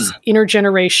there's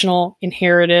intergenerational,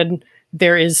 inherited,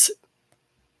 there is,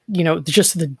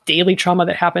 just the daily trauma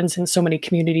that happens in so many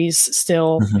communities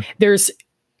still. There's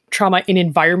trauma in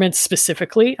environments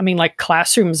specifically. I mean, like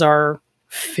classrooms are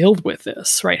filled with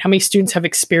this, right? How many students have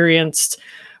experienced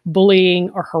bullying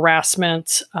or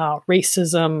harassment,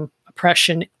 racism,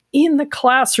 oppression in the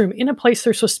classroom, in a place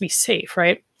they're supposed to be safe,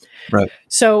 right?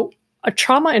 So a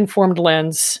trauma-informed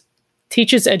lens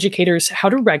teaches educators how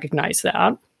to recognize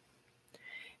that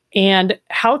and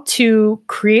how to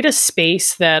create a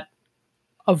space that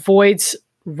avoids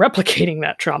replicating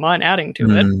that trauma and adding to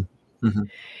it,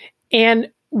 and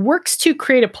works to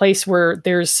create a place where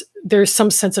there's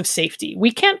some sense of safety.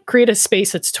 We can't create a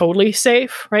space that's totally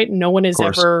safe, right? No one is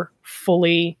ever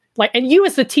fully and you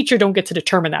as the teacher don't get to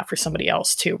determine that for somebody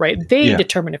else too, right? They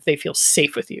determine if they feel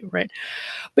safe with you, right?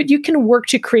 But you can work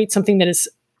to create something that is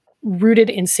rooted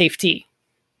in safety.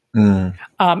 And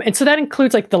so that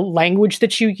includes like the language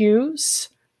that you use,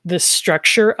 the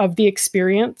structure of the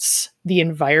experience, the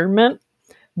environment,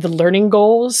 the learning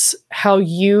goals, how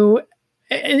you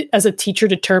as a teacher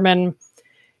determine,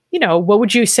 what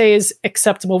would you say is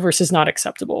acceptable versus not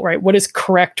acceptable, right? What is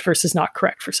correct versus not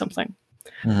correct for something?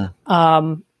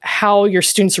 How your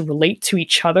students relate to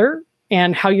each other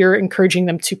and how you're encouraging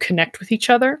them to connect with each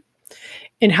other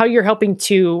and how you're helping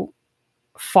to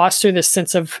foster this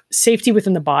sense of safety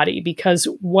within the body. Because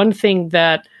one thing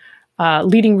that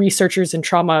leading researchers in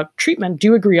trauma treatment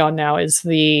do agree on now is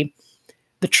the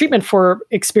treatment for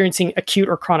experiencing acute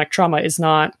or chronic trauma is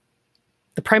not,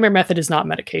 the primary method is not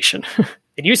medication.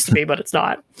 It used to be, but it's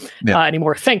not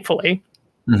anymore, thankfully.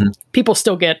 People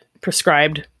still get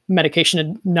prescribed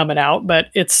medication to numb it out, but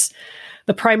it's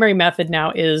the primary method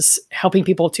now is helping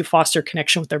people to foster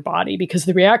connection with their body, because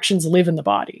the reactions live in the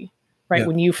body, right?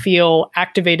 When you feel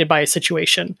activated by a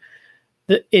situation,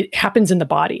 it happens in the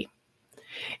body.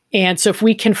 And so if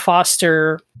we can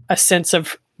foster a sense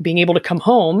of being able to come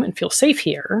home and feel safe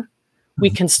here, we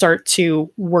can start to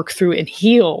work through and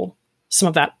heal some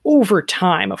of that over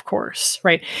time, of course,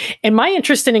 right? And my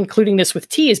interest in including this with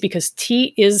tea is because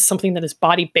tea is something that is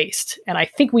body-based. And I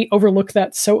think we overlook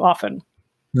that so often.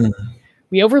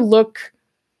 We overlook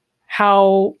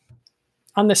how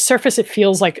on the surface it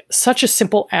feels like such a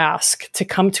simple ask to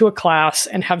come to a class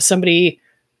and have somebody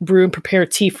brew and prepare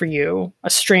tea for you, a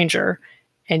stranger,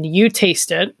 and you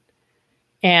taste it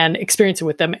and experience it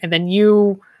with them. And then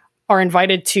you are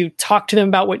invited to talk to them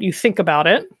about what you think about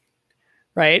it.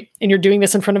 Right. And you're doing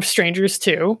this in front of strangers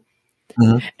too.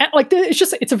 And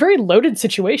it's a very loaded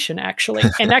situation, actually.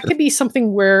 And that could be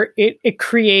something where it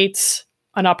creates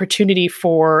an opportunity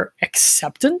for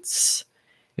acceptance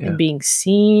and being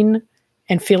seen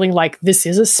and feeling like this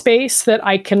is a space that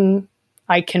I can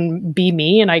be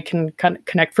me and I can kind of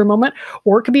connect for a moment.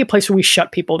 Or it could be a place where we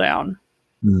shut people down.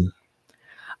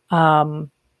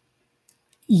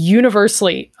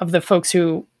 Universally, of the folks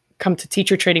who come to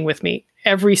teacher training with me,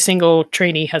 every single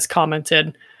trainee has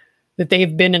commented that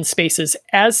they've been in spaces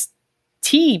as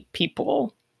tea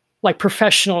people, like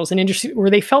professionals and industry, where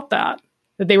they felt that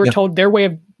they were told their way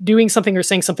of doing something or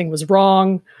saying something was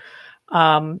wrong.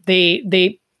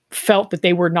 They felt that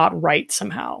they were not right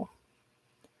somehow.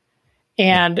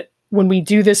 And when we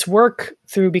do this work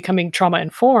through becoming trauma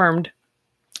informed,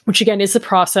 which again is a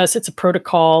process, it's a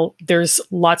protocol. There's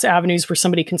lots of avenues where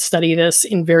somebody can study this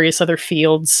in various other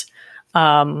fields.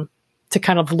 To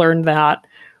kind of learn that,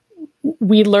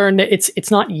 we learn that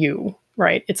it's not you,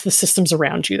 right? It's the systems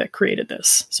around you that created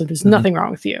this. So there's nothing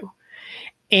wrong with you.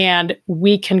 And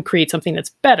we can create something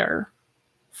that's better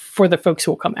for the folks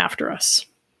who will come after us.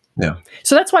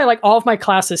 So that's why all of my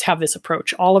classes have this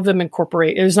approach. All of them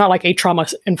incorporate, there's not like a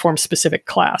trauma-informed specific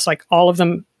class. Like all of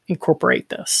them incorporate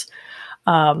this.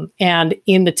 And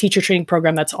in the teacher training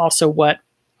program, that's also what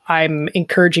I'm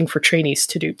encouraging for trainees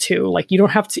to do too. Like you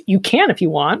don't have to, you can, if you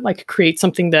want, like create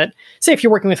something that, say if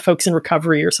you're working with folks in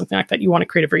recovery or something like that, you want to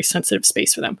create a very sensitive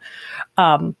space for them.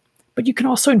 But you can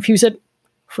also infuse it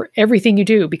for everything you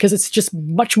do, because it's just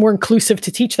much more inclusive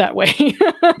to teach that way.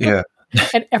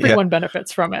 And everyone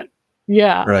benefits from it.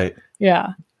 Right. No,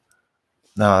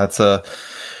 that's the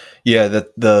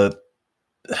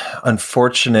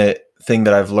unfortunate thing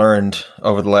that I've learned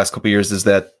over the last couple of years is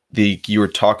that you were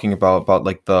talking about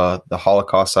like the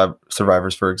Holocaust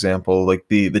survivors, for example, like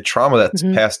the trauma that's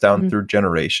passed down through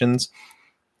generations.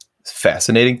 It's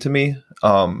fascinating to me.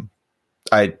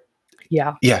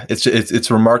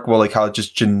 It's remarkable, like how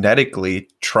just genetically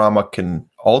trauma can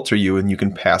alter you, and you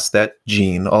can pass that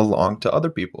gene along to other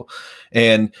people,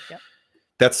 and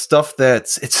that's stuff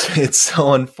it's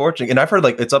so unfortunate. And I've heard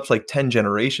like it's up to like 10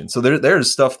 generations. So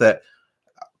there's stuff that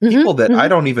people that I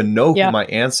don't even know who my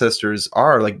ancestors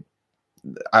are, like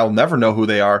I'll never know who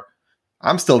they are.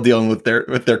 I'm still dealing with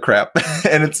their crap,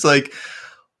 and it's like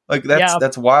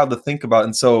that's wild to think about.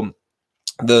 And so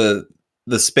the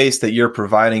space that you're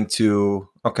providing to,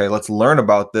 okay, let's learn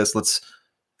about this. Let's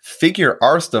figure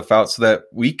our stuff out so that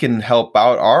we can help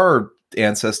out our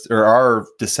ancestors or our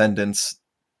descendants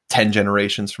 10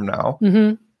 generations from now.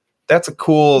 That's a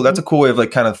cool way of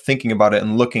like kind of thinking about it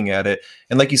and looking at it.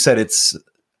 And like you said, it's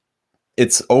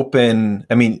open.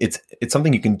 I mean, it's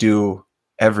something you can do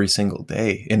every single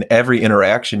day in every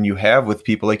interaction you have with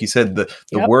people. Like you said, the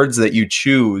words that you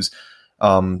choose,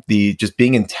 the just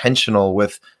being intentional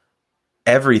with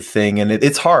everything. And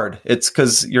it's hard. It's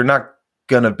because you're not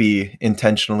going to be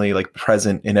intentionally like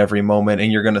present in every moment,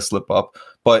 and you're going to slip up.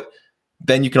 But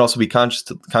then you can also be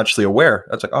consciously aware.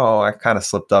 That's like, oh, I kind of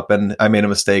slipped up and I made a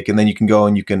mistake. And then you can go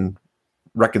and you can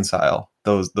reconcile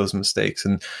those mistakes.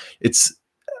 And it's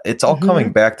all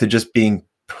coming back to just being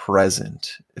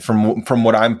present. From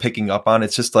what I'm picking up on,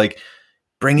 it's just like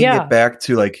bringing it back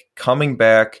to like coming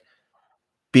back,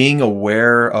 being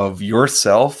aware of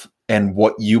yourself and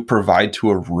what you provide to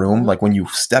a room. Like when you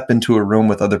step into a room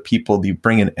with other people, you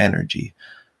bring an energy.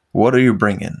 What are you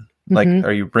bringing? Like,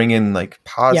 are you bringing like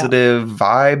positive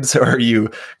vibes, or are you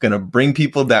going to bring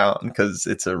people down? Because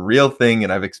it's a real thing.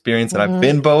 And I've experienced, and I've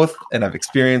been both, and I've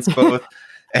experienced both,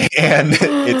 and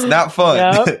it's not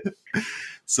fun.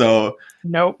 So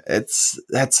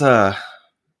that's a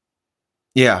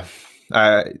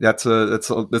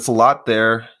lot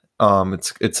there.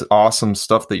 It's awesome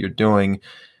stuff that you're doing,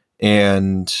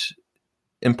 and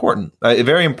important,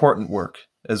 very important work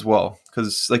as well.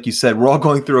 Because like you said, we're all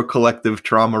going through a collective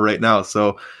trauma right now.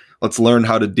 So let's learn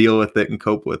how to deal with it and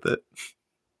cope with it.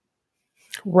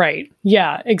 Right.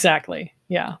 Yeah, exactly.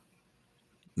 Yeah.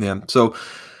 Yeah. So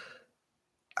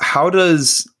how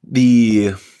does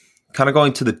the kind of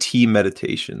going to the tea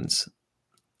meditations,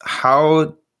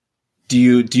 how do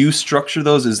you structure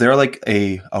those? Is there like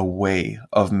a way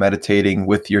of meditating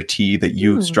with your tea that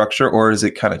you structure, or is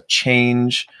it kind of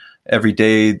change every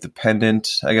day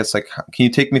dependent? I guess, like, can you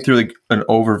take me through like an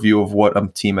overview of what a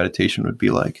tea meditation would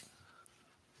be like?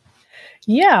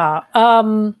 Yeah.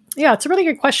 It's a really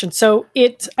good question. So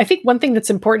I think one thing that's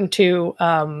important to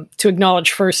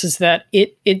acknowledge first is that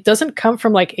it doesn't come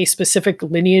from like a specific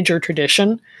lineage or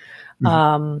tradition.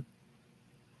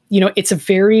 It's a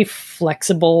very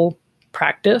flexible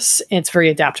practice, and it's very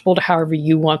adaptable to however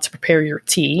you want to prepare your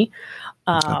tea.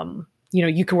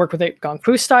 You could work with it Gong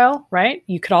Fu style, right?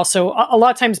 You could also, a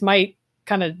lot of times my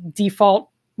kind of default,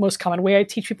 most common way I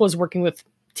teach people is working with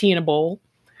tea in a bowl,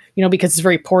 because it's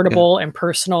very portable and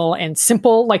personal and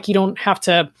simple. Like you don't have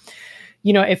to,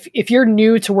 if you're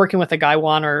new to working with a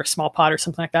gaiwan or a small pot or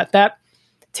something like that, that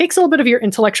takes a little bit of your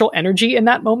intellectual energy in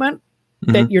that moment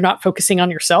that you're not focusing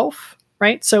on yourself,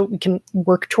 right? So we can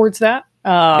work towards that.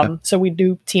 So we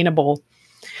do tea in a bowl.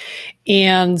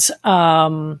 And,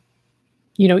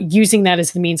 using that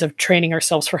as the means of training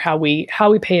ourselves for how we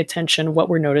pay attention, what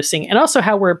we're noticing, and also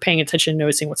how we're paying attention,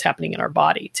 noticing what's happening in our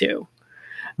body too,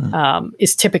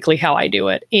 is typically how I do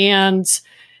it. And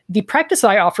the practice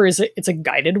that I offer it's a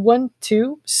guided one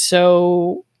too.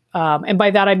 So, and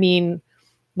by that, I mean,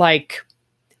 like,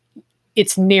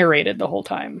 it's narrated the whole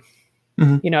time.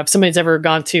 If somebody's ever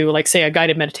gone to, like, say, a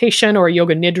guided meditation or a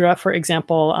yoga nidra, for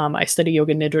example, I study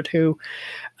yoga nidra too.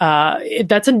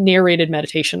 That's a narrated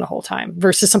meditation the whole time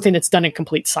versus something that's done in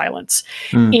complete silence.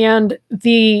 And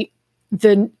the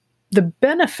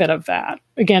benefit of that,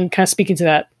 again, kind of speaking to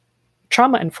that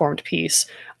trauma-informed piece,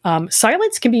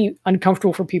 silence can be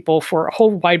uncomfortable for people for a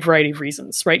whole wide variety of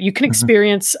reasons, right? You can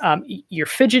experience, you're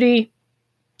fidgety,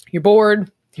 you're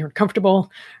bored, you're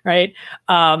uncomfortable, right?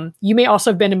 You may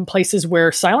also have been in places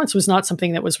where silence was not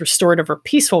something that was restorative or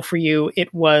peaceful for you.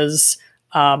 It was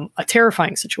a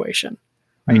terrifying situation,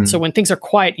 right? So when things are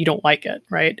quiet, you don't like it,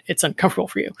 right? It's uncomfortable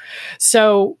for you.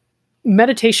 So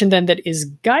meditation then that is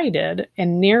guided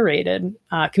and narrated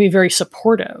can be very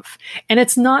supportive. And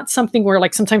it's not something where,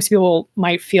 like, sometimes people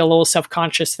might feel a little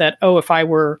self-conscious that, oh, if I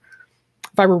were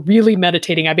really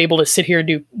meditating, I'd be able to sit here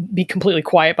and be completely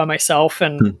quiet by myself.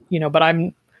 And, but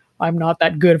I'm I'm not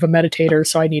that good of a meditator,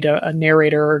 so I need a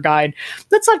narrator or a guide.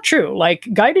 That's not true. Like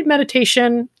guided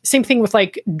meditation, same thing with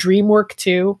like dream work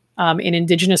too. In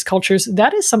indigenous cultures,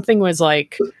 that is something was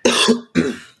like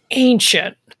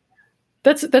ancient.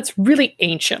 That's really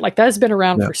ancient. Like that has been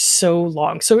around for so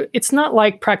long. So it's not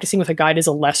like practicing with a guide is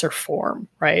a lesser form,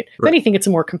 right? If anything, it's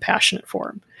a more compassionate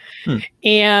form.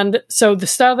 And so the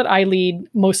style that I lead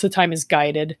most of the time is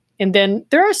guided. And then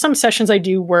there are some sessions I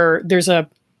do where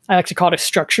I like to call it a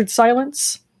structured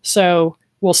silence. So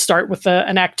we'll start with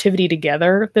an activity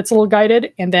together that's a little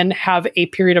guided and then have a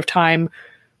period of time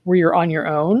where you're on your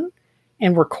own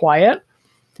and we're quiet.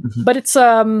 But it's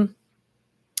in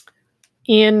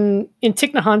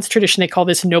Thich Nhat Hanh's tradition, they call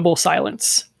this noble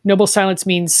silence. Noble silence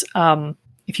means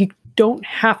if you don't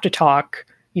have to talk,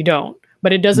 you don't.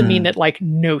 But it doesn't mean that like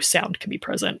no sound can be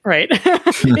present, right?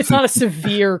 It's not a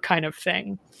severe kind of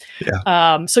thing.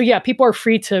 So yeah, people are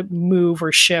free to move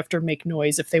or shift or make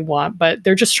noise if they want, but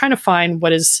they're just trying to find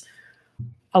what is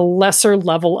a lesser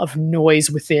level of noise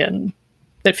within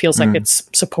that feels like it's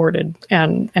supported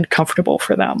and comfortable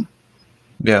for them.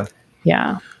 Yeah.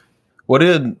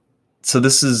 So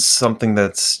this is something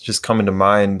that's just coming to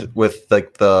mind with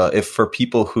like if for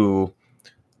people who,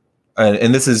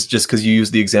 and this is just because you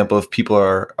use the example of people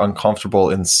are uncomfortable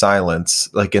in silence,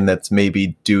 like, and that's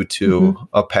maybe due to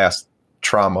a past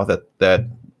trauma that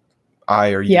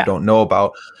I or you don't know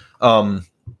about.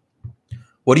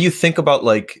 What do you think about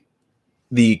like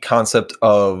the concept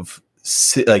of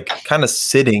kind of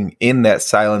sitting in that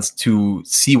silence to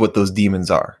see what those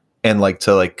demons are and like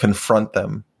to like confront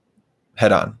them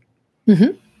head on?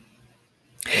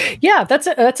 Yeah, that's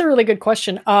a really good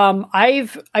question.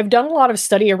 I've done a lot of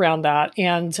study around that,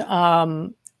 and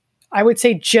I would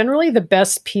say generally the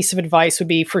best piece of advice would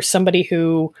be for somebody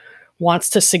who wants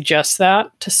to suggest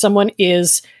that to someone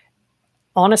is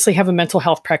honestly have a mental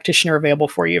health practitioner available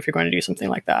for you if you're going to do something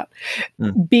like that,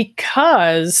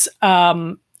 because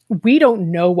we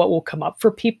don't know what will come up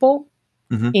for people,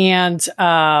 and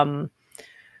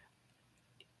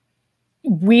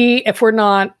if we're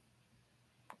not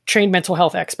trained mental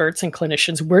health experts and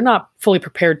clinicians, we're not fully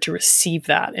prepared to receive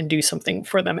that and do something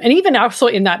for them. And even also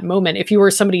in that moment, if you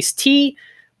were somebody's tea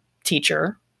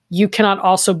teacher, you cannot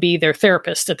also be their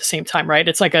therapist at the same time, right?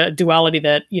 It's like a duality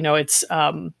that, it's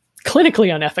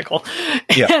clinically unethical.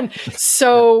 And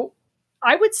so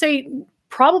I would say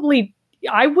probably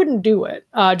I wouldn't do it,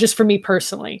 just for me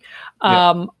personally.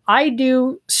 I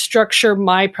do structure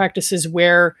my practices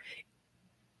where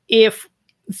if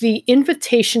the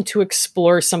invitation to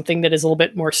explore something that is a little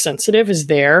bit more sensitive is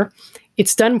there,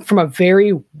 it's done from a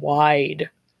very wide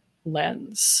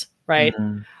lens, right?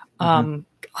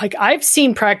 Like I've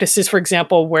seen practices, for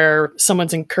example, where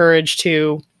someone's encouraged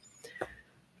to,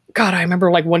 God, I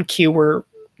remember like one cue where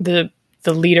the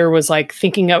leader was like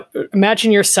thinking of,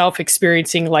 imagine yourself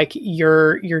experiencing like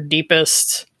your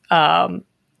deepest,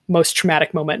 most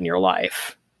traumatic moment in your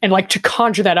life. And like to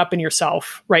conjure that up in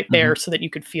yourself right there so that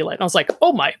you could feel it. And I was like,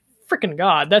 oh my freaking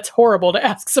God, that's horrible to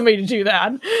ask somebody to do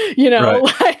that.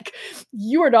 Like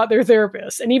you are not their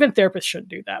therapist. And even therapists shouldn't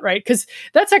do that, right? Because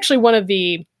that's actually one of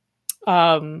the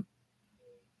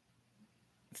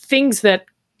things that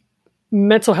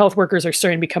mental health workers are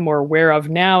starting to become more aware of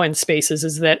now in spaces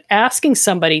is that asking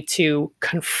somebody to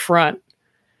confront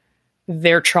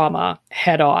their trauma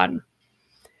head on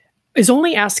is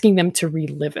only asking them to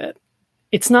relive it.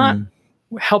 It's not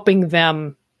helping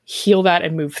them heal that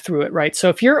and move through it, right? So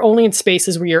if you're only in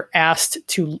spaces where you're asked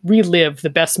to relive the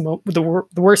best, the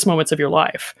worst moments of your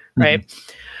life, right?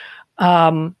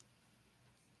 That's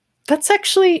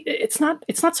actually it's not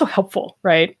so helpful,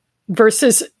 right?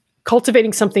 Versus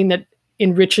cultivating something that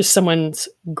enriches someone's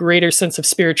greater sense of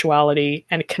spirituality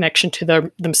and a connection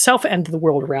to themselves and to the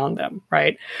world around them,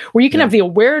 right? Where you can have the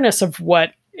awareness of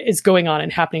what is going on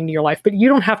and happening in your life, but you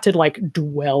don't have to like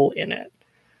dwell in it.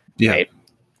 Right.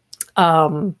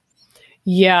 I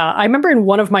remember in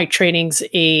one of my trainings,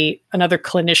 another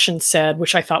clinician said,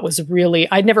 which I thought was really,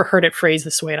 I'd never heard it phrased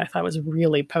this way, and I thought it was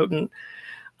really potent.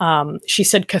 She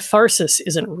said, catharsis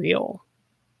isn't real.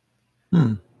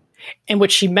 And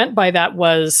what she meant by that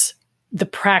was the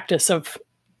practice of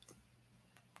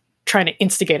trying to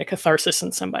instigate a catharsis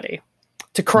in somebody,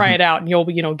 to cry it out and you'll,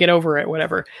 get over it,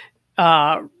 whatever.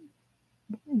 Apparently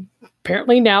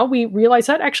now we realize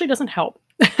that actually doesn't help.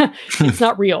 It's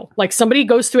not real. Like somebody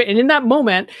goes through it, and in that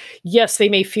moment, yes, they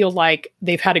may feel like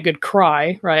they've had a good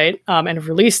cry, right? And have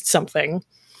released something,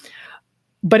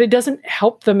 but it doesn't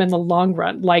help them in the long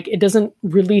run. Like it doesn't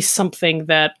release something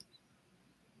that,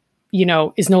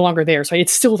 is no longer theirs, right?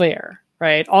 It's still there,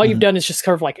 right? All you've done is just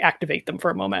kind of like activate them for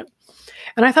a moment.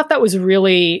 And I thought that was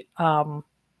really a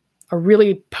a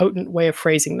really potent way of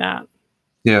phrasing that.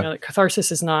 Yeah. You know, like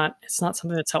catharsis is not, it's not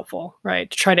something that's helpful, right?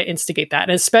 To try to instigate that.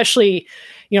 And especially,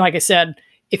 you know, like I said,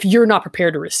 if you're not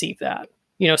prepared to receive that,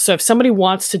 you know, so if somebody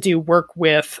wants to do work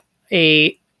with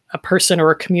a person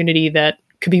or a community that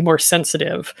could be more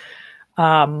sensitive,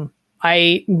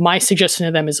 my suggestion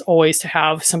to them is always to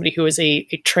have somebody who is a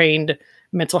trained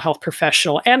mental health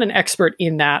professional and an expert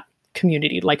in that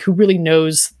community, like who really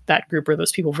knows that group or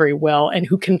those people very well, and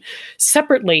who can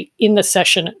separately in the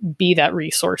session be that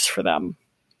resource for them.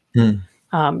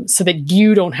 So that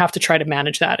you don't have to try to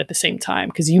manage that at the same time,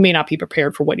 because you may not be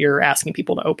prepared for what you're asking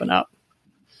people to open up.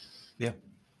 Yeah,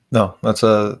 no,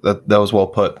 that was well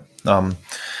put.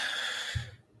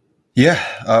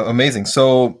 Amazing.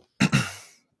 So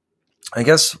I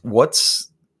guess what's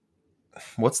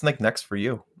next for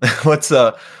you?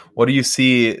 What do you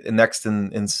see next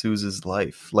in Suze's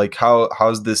life? Like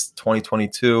how's this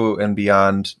 2022 and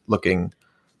beyond looking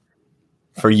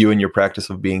for you and your practice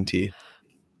of being tea?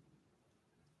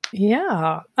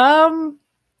 Yeah.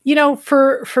 You know,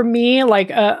 for me, like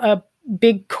a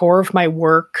big core of my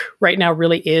work right now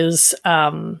really is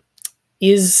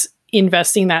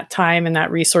investing that time and that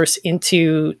resource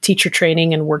into teacher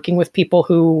training and working with people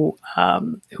who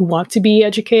want to be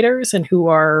educators and who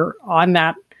are on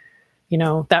that, you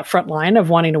know, that front line of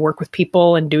wanting to work with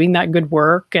people and doing that good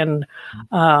work. And,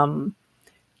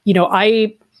 you know,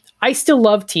 I still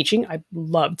love teaching. I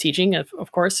love teaching.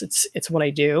 Of course, it's what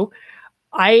I do.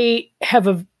 I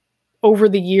have over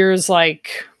the years,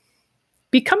 like,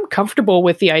 become comfortable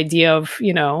with the idea of,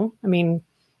 you know, I mean,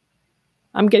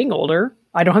 I'm getting older.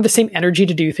 I don't have the same energy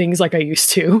to do things like I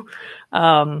used to.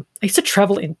 I used to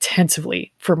travel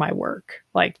intensively for my work.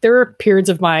 Like, there are periods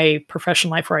of my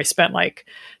professional life where I spent like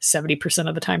 70%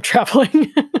 of the time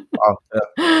traveling. Wow,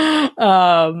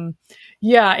 yeah.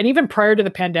 Yeah. And even prior to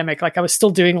the pandemic, like I was still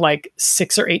doing like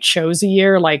 6 or 8 shows a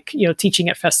year, like, you know, teaching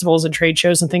at festivals and trade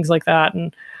shows and things like that.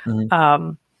 And,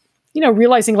 you know,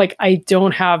 realizing like I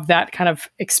don't have that kind of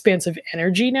expansive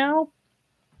energy now.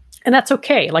 And that's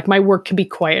okay. Like, my work can be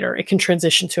quieter. It can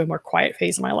transition to a more quiet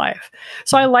phase of my life.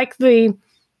 So I like the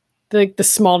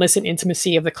smallness and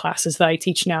intimacy of the classes that I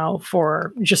teach now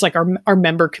for just like our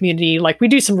member community. Like, we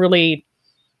do some really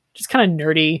just kind of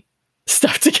nerdy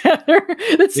stuff together.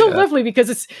 That's so lovely, because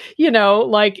it's, you know,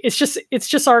 like, it's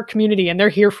just our community and they're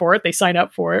here for it. They sign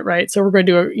up for it. Right. So we're going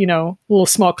to do a, you know, little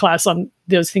small class on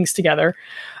those things together.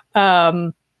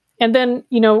 And then,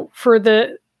 you know, for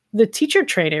the teacher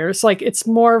trainers, like, it's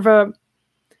more of a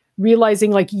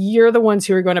realizing like you're the ones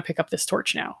who are going to pick up this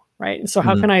torch now. Right. And so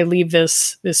how can I leave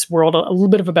this world a little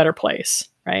bit of a better place?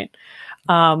 Right.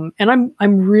 And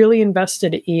I'm really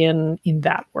invested in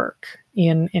that work,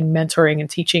 in mentoring and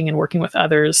teaching and working with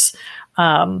others,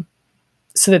 so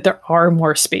that there are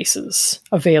more spaces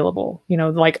available, you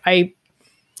know, like I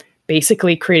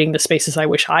basically creating the spaces I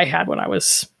wish I had when I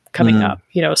was coming up,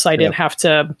 you know, so I didn't have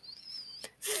to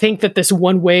think that this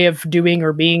one way of doing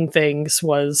or being things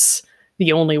was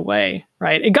the only way.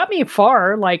 Right. It got me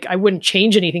far. Like, I wouldn't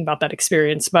change anything about that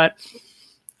experience, but,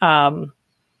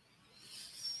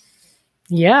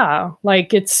 yeah,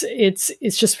 like it's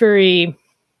just very,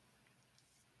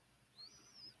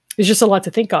 it's just a lot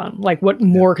to think on, like what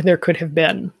more there could have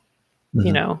been,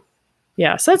 you know?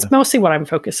 Yeah. So that's mostly what I'm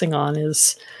focusing on,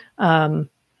 is,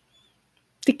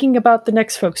 thinking about the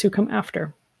next folks who come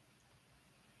after.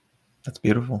 That's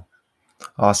beautiful.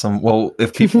 Awesome. Well,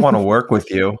 if people want to work with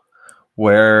you,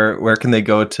 where can they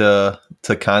go to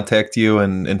contact you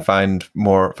and find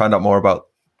out more about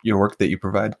your work that you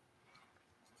provide?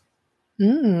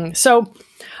 So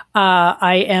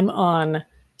I am on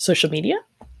social media,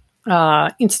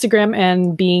 Instagram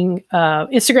and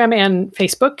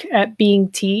Facebook at Being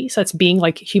Tea. So that's being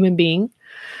like human being.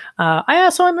 I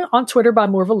also am on Twitter, but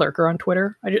I'm more of a lurker on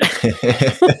Twitter. I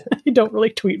don't really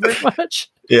tweet very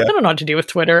much. Yeah. I don't know what to do with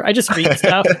Twitter. I just read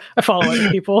stuff. I follow other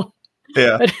people.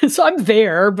 Yeah. So I'm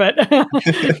there, but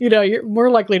you know, you're more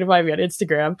likely to find me on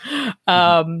Instagram.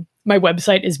 My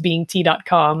website is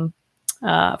beingtea.com.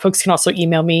 Folks can also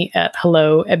email me at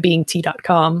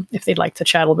hello@beingtea.com if they'd like to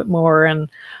chat a little bit more and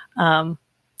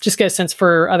just get a sense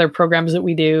for other programs that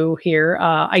we do here.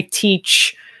 I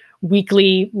teach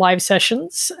weekly live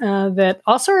sessions that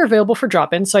also are available for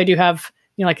drop-in. So I do have,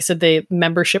 you know, like I said, the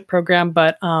membership program,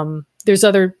 but there's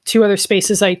two other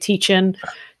spaces I teach in.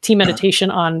 Tea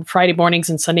meditation on Friday mornings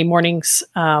and Sunday mornings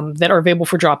that are available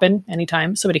for drop-in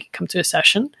anytime. Somebody can come to a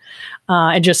session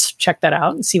and just check that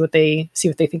out and see what they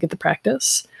think of the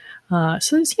practice. So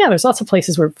there's lots of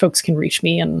places where folks can reach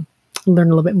me and learn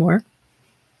a little bit more.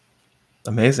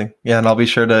 Amazing. Yeah, and I'll be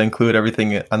sure to include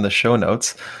everything on the show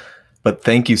notes. But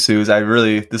thank you, Suze.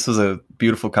 This was a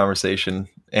beautiful conversation,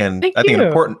 and Thank I think you. an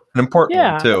important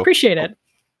one too. Appreciate it.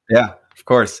 Yeah, of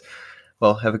course.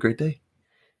 Well, have a great day.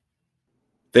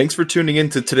 Thanks for tuning in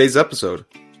to today's episode.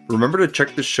 Remember to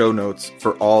check the show notes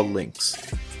for all links.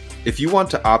 If you want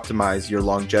to optimize your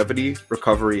longevity,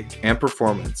 recovery, and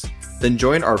performance, then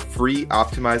join our free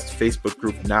Optimized Facebook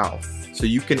group now so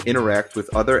you can interact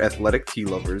with other athletic tea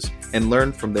lovers and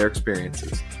learn from their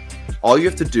experiences. All you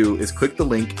have to do is click the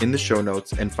link in the show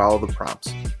notes and follow the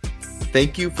prompts.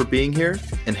 Thank you for being here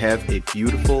and have a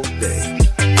beautiful day.